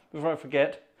now before I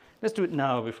forget? Let's do it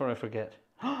now before I forget.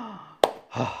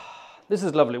 This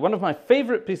is lovely. One of my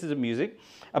favorite pieces of music,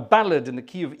 a ballad in the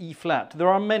key of E flat. There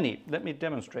are many. Let me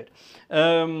demonstrate.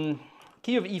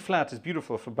 Key of E flat is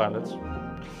beautiful for ballads.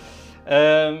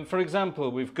 For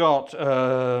example, we've got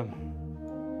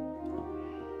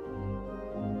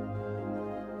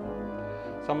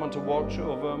someone to watch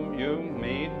over you,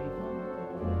 me.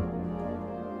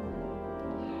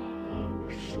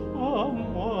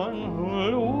 Someone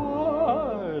who'll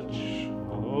watch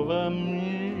over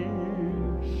me.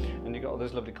 And you got all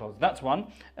those lovely chords. That's one.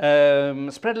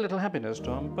 Spread a little happiness.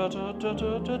 Spread a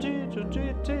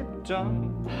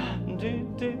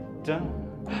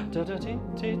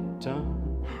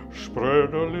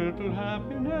little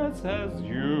happiness as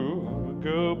you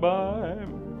go by.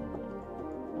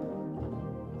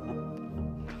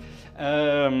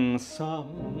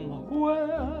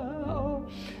 Somewhere.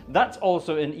 That's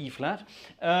also in E flat.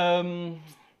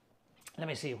 Let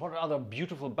me see, what other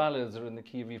beautiful ballads are in the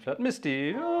key of E flat?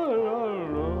 Misty.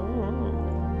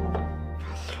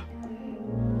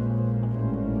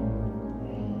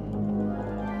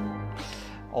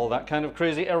 All that kind of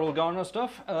crazy Errol Garner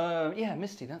stuff. Yeah,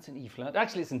 Misty, that's in E flat.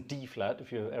 Actually, it's in D flat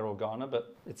if you're Errol Garner,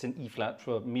 but it's in E flat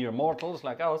for mere mortals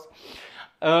like us.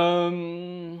 Let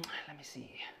me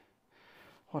see.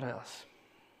 What else?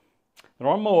 There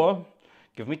are more.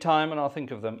 Give me time and I'll think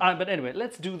of them. But anyway,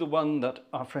 let's do the one that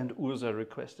our friend Ursa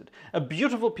requested. A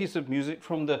beautiful piece of music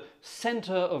from the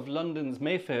centre of London's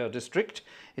Mayfair district.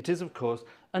 It is, of course,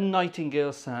 A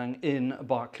Nightingale Sang in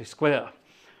Berkeley Square.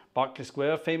 Berkeley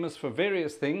Square, famous for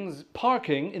various things.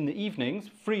 Parking in the evenings,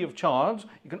 free of charge.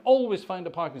 You can always find a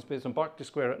parking space on Berkeley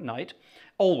Square at night.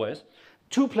 Always.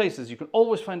 Two places you can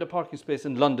always find a parking space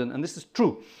in London, and this is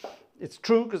true. It's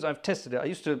true because I've tested it. I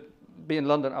used to be in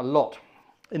London a lot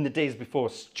in the days before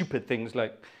stupid things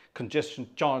like congestion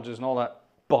charges and all that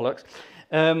bollocks.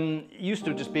 You used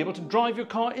to just be able to drive your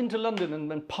car into London and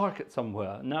then park it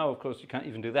somewhere. Now, of course, you can't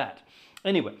even do that.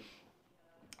 Anyway,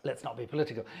 let's not be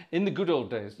political. In the good old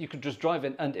days, you could just drive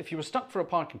in, and if you were stuck for a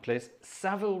parking place,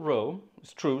 Savile Row,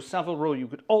 it's true, Savile Row, you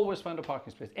could always find a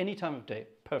parking space any time of day.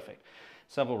 Perfect.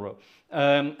 Savile Row.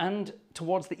 And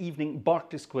towards the evening,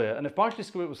 Berkeley Square. And if Berkeley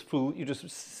Square was full, you just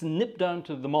snip down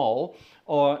to the mall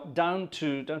or down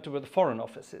to where the Foreign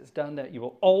Office is. Down there, you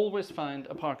will always find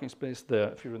a parking space there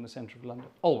if you're in the centre of London.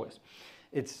 Always.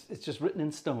 It's just written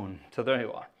in stone. So there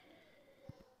you are.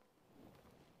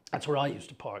 That's where I used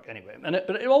to park anyway.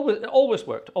 But it always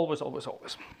worked. Always, always,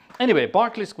 always. Anyway,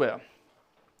 Berkeley Square.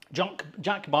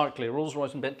 Jack Barclay,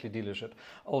 Rolls-Royce and Bentley dealership,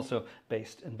 also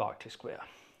based in Berkeley Square.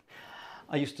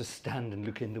 I used to stand and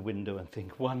look in the window and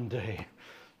think, one day,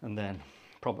 and then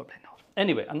probably not.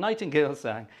 Anyway, A Nightingale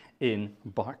Sang in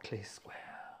Berkeley Square.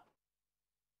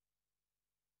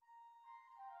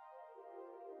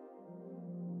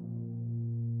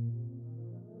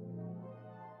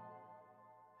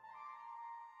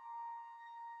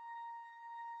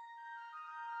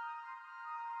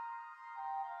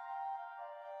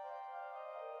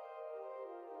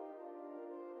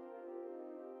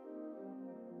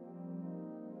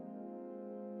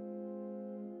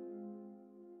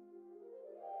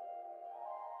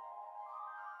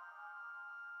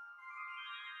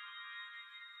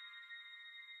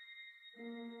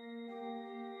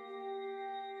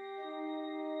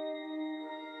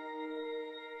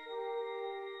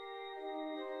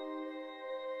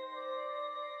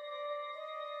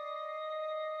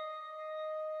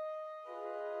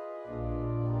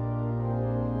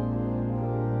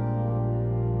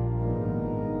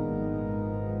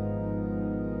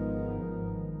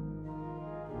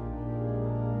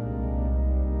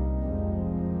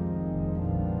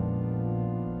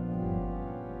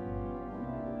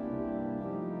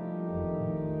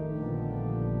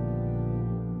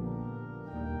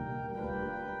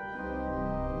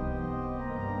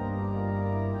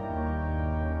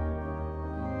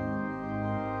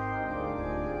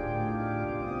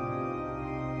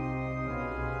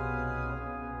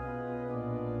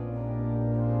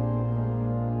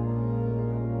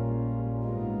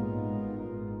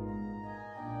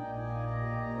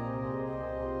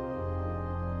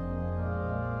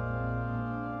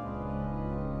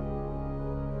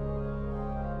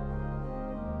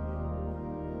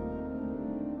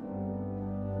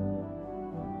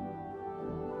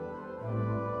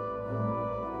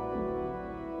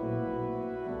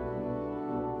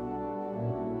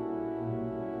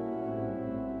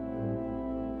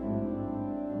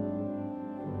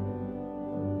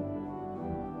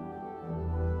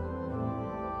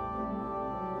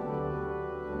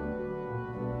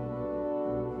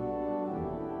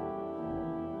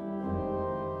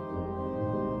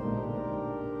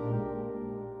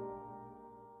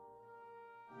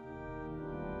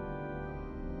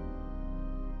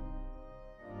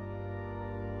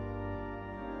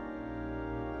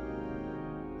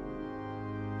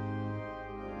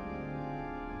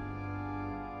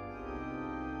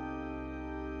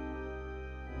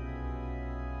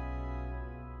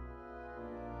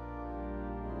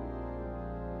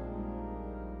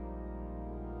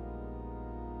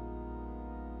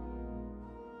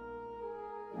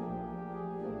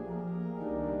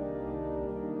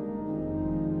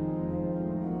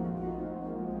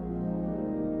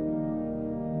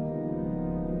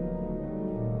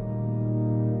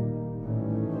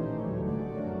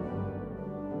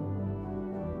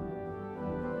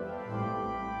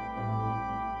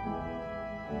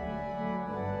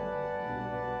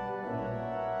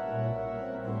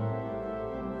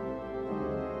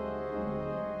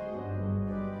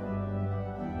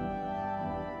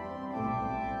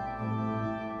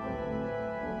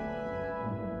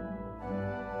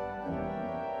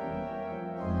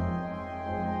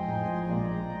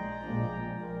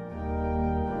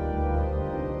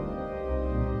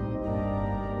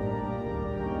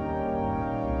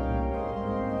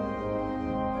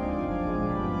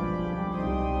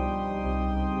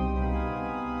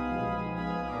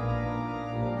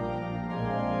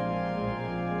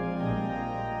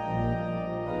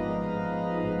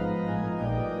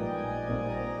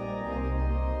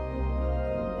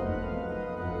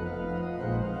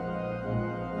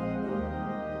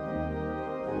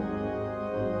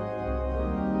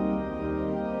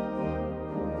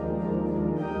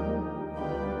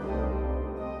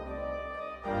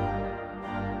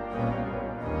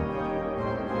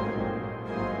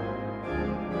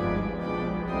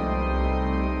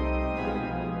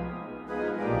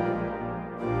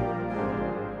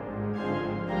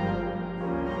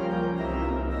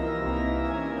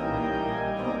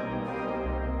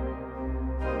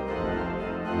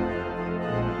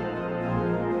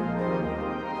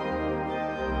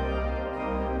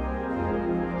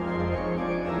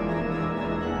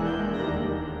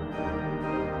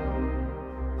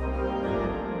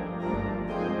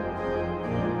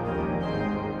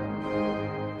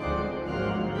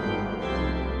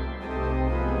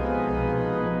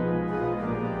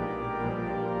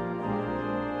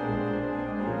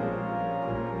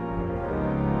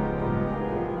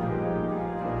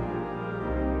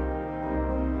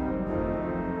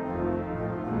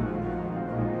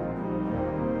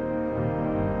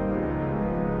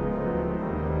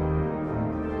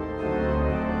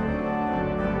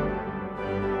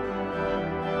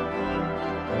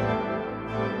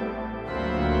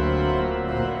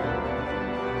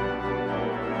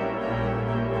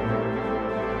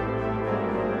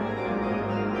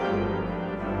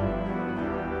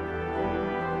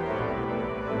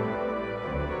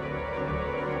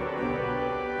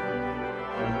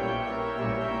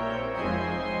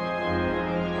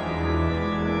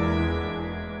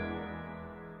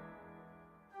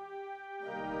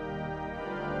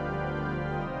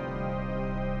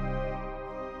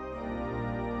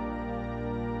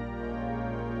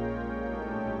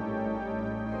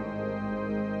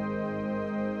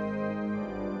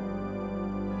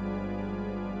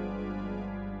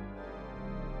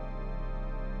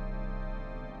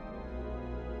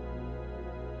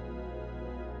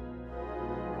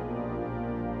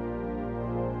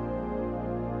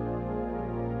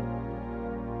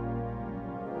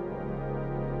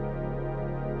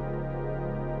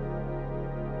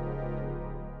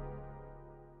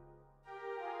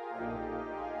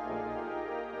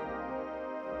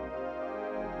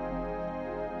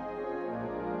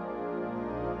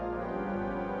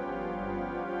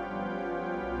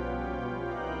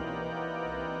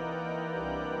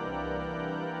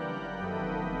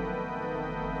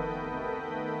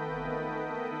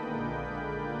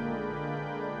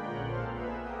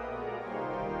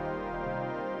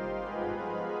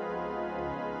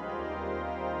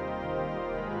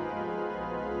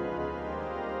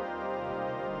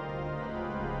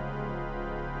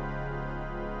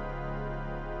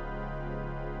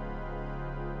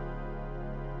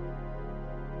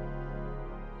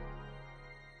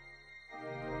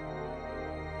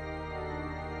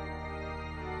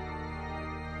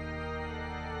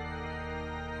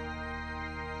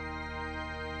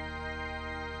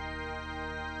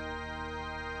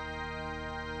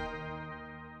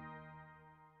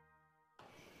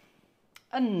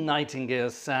 a nightingale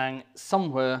sang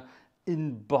somewhere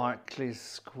in Berkeley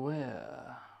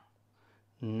Square.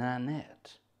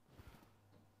 Nanette.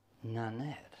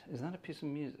 Nanette. Is that a piece of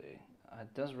music?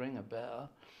 It does ring a bell.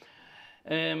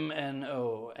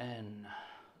 M-N-O-N.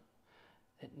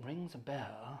 It rings a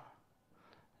bell.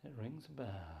 It rings a bell.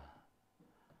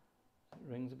 It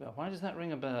rings a bell. Why does that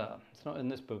ring a bell? It's not in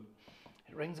this book.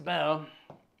 It rings a bell.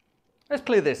 Let's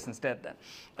play this instead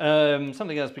then.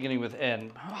 Something else beginning with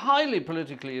N. Highly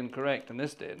politically incorrect in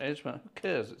this day and age, but who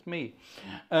cares? It's me.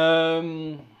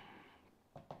 Where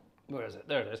is it?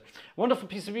 There it is. Wonderful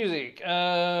piece of music.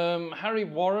 Harry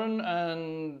Warren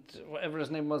and whatever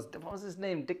his name was. What was his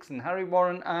name? Dixon. Harry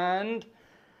Warren and...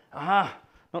 Aha!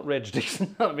 Not Reg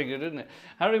Dixon. That'd be good, isn't it?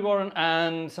 Harry Warren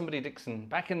and somebody Dixon.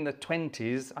 Back in the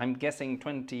 20s, I'm guessing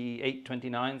 28,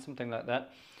 29, something like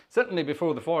that. Certainly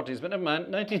before the 40s, but never mind.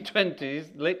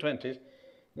 1920s, late 20s.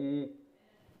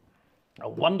 A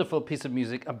wonderful piece of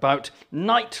music about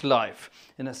nightlife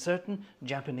in a certain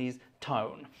Japanese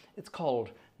town. It's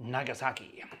called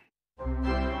Nagasaki.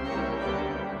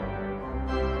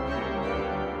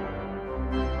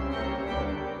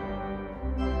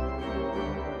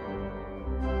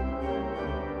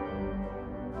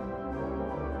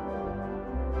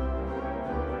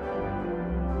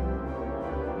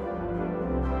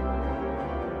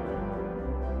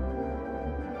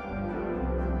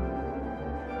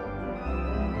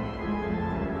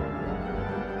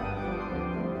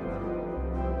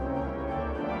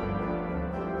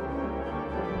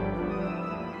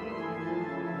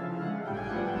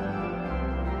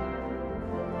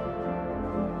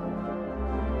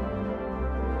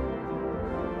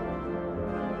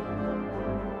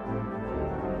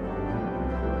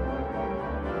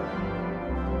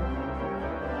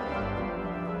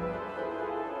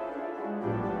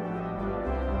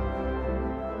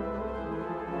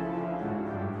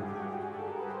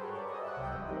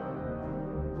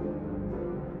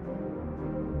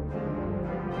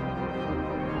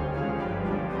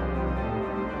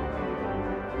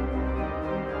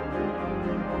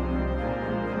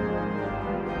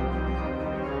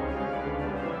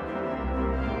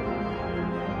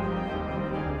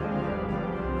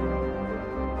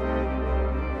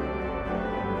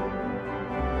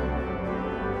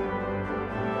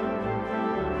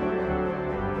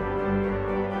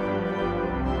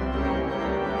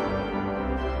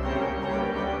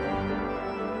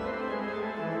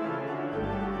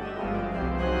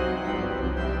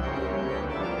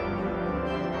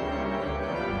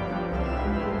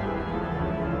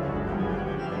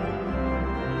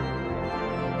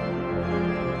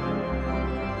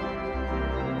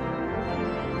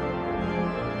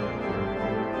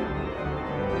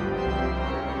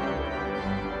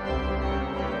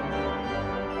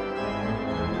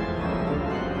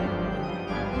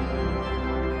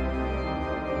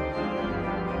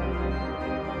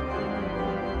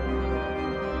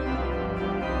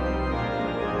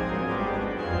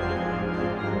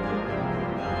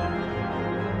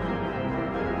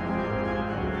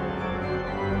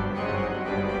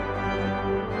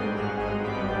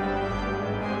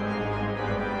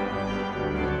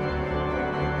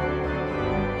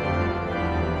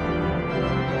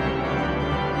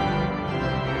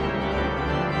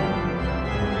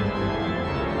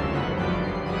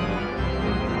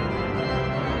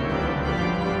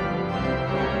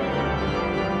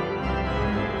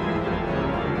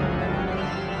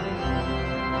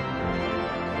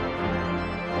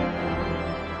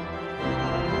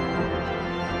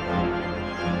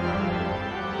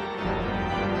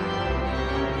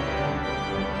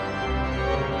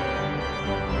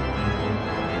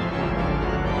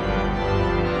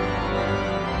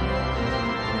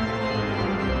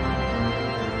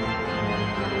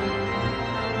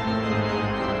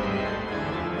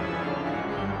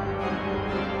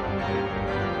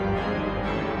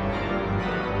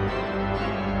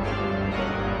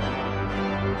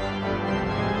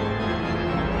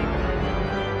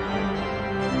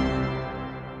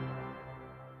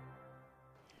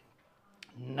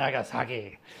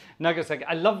 Nagasaki. Nagasaki.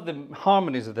 I love the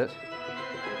harmonies of this.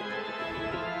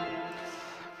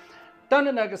 Down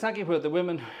in Nagasaki, where the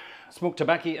women smoke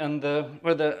tobacco and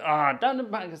down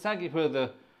in Nagasaki, where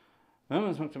the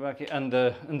women smoke tobacco and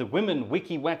the women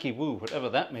wiki wacky woo, whatever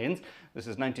that means. This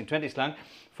is 1920 slang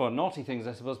for naughty things,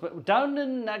 I suppose. But down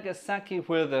in Nagasaki,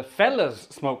 where the fellas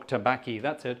smoke tobacco,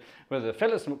 that's it, where the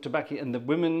fellas smoke tobacco and the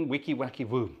women wiki wacky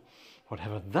woo,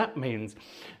 whatever that means.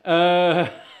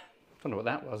 I don't know what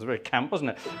that was. Very camp, wasn't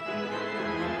it?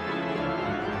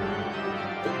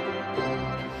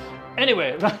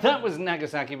 Anyway, that was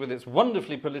Nagasaki with its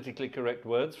wonderfully politically correct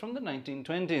words from the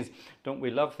 1920s. Don't we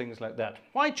love things like that?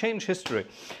 Why change history?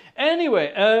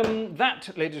 Anyway, that,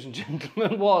 ladies and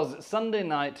gentlemen, was Sunday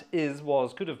night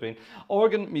could have been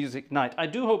Organ Music Night. I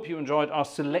do hope you enjoyed our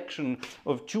selection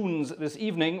of tunes this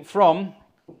evening from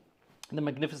the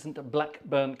magnificent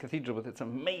Blackburn Cathedral with its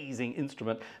amazing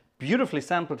instrument, beautifully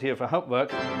sampled here for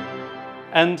Hauptwerk,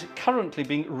 and currently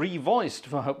being revoiced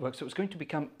for Hauptwerk, so it's going to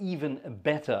become even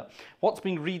better. What's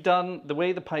being redone, the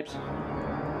way the pipes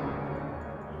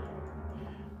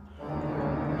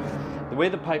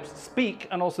speak,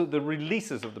 and also the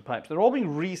releases of the pipes, they're all being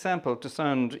resampled to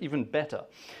sound even better.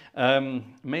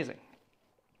 Amazing.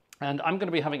 And I'm going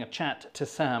to be having a chat to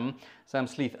Sam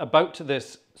Sleeth, about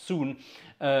this soon,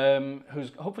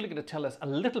 who's hopefully going to tell us a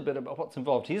little bit about what's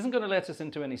involved. He isn't going to let us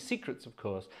into any secrets, of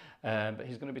course, but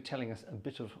he's going to be telling us a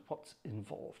bit of what's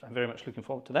involved. I'm very much looking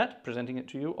forward to that, presenting it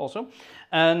to you also.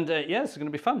 And yeah, it's going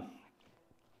to be fun.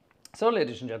 So,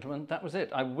 ladies and gentlemen, that was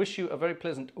it. I wish you a very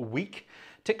pleasant week.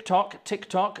 Tick-tock,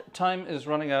 tick-tock, time is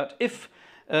running out. If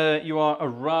you are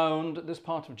around this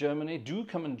part of Germany, do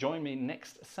come and join me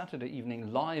next Saturday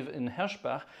evening live in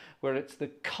Herschbach, where it's the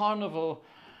carnival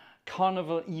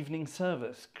evening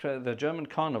service, the German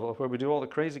carnival, where we do all the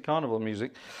crazy carnival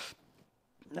music.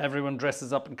 Everyone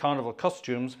dresses up in carnival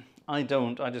costumes. I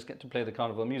don't. I just get to play the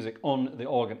carnival music on the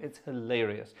organ. It's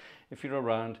hilarious. If you're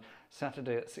around,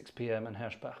 Saturday at 6 p.m. in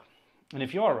Herschbach. And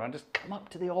if you're around, just come up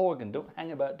to the organ. Don't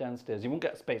hang about downstairs. You won't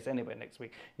get space anyway next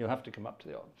week. You'll have to come up to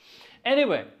the organ.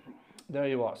 Anyway, there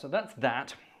you are. So that's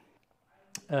that.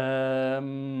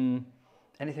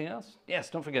 Anything else? Yes,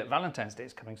 don't forget Valentine's Day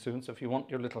is coming soon. So if you want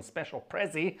your little special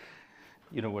prezzy,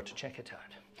 you know where to check it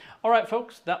out. All right,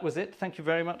 folks, that was it. Thank you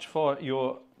very much for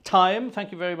your time.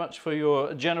 Thank you very much for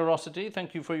your generosity.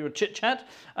 Thank you for your chit chat.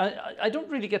 I don't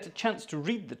really get a chance to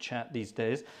read the chat these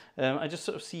days. I just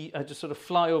sort of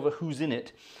fly over who's in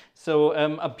it. So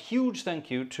a huge thank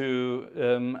you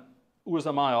to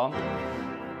Ursa Meyer,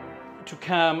 to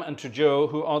Cam and to Joe,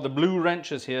 who are the blue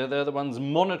wrenches here. They're the ones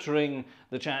monitoring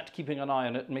the chat, keeping an eye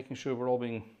on it, making sure we're all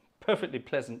being perfectly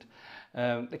pleasant.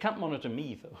 They can't monitor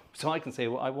me though, so I can say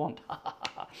what I want.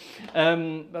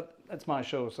 But that's my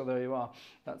show, so there you are.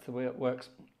 That's the way it works.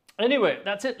 Anyway,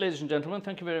 that's it, ladies and gentlemen.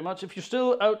 Thank you very much. If you're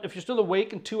still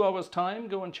awake in 2 hours' time,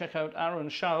 go and check out Aaron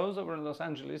Showers over in Los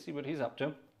Angeles, see what he's up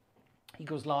to. He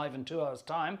goes live in 2 hours'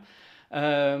 time.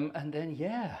 And then,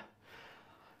 yeah,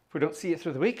 if we don't see you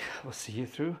through the week, we'll see you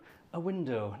through a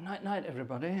window. Night, night,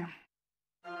 everybody.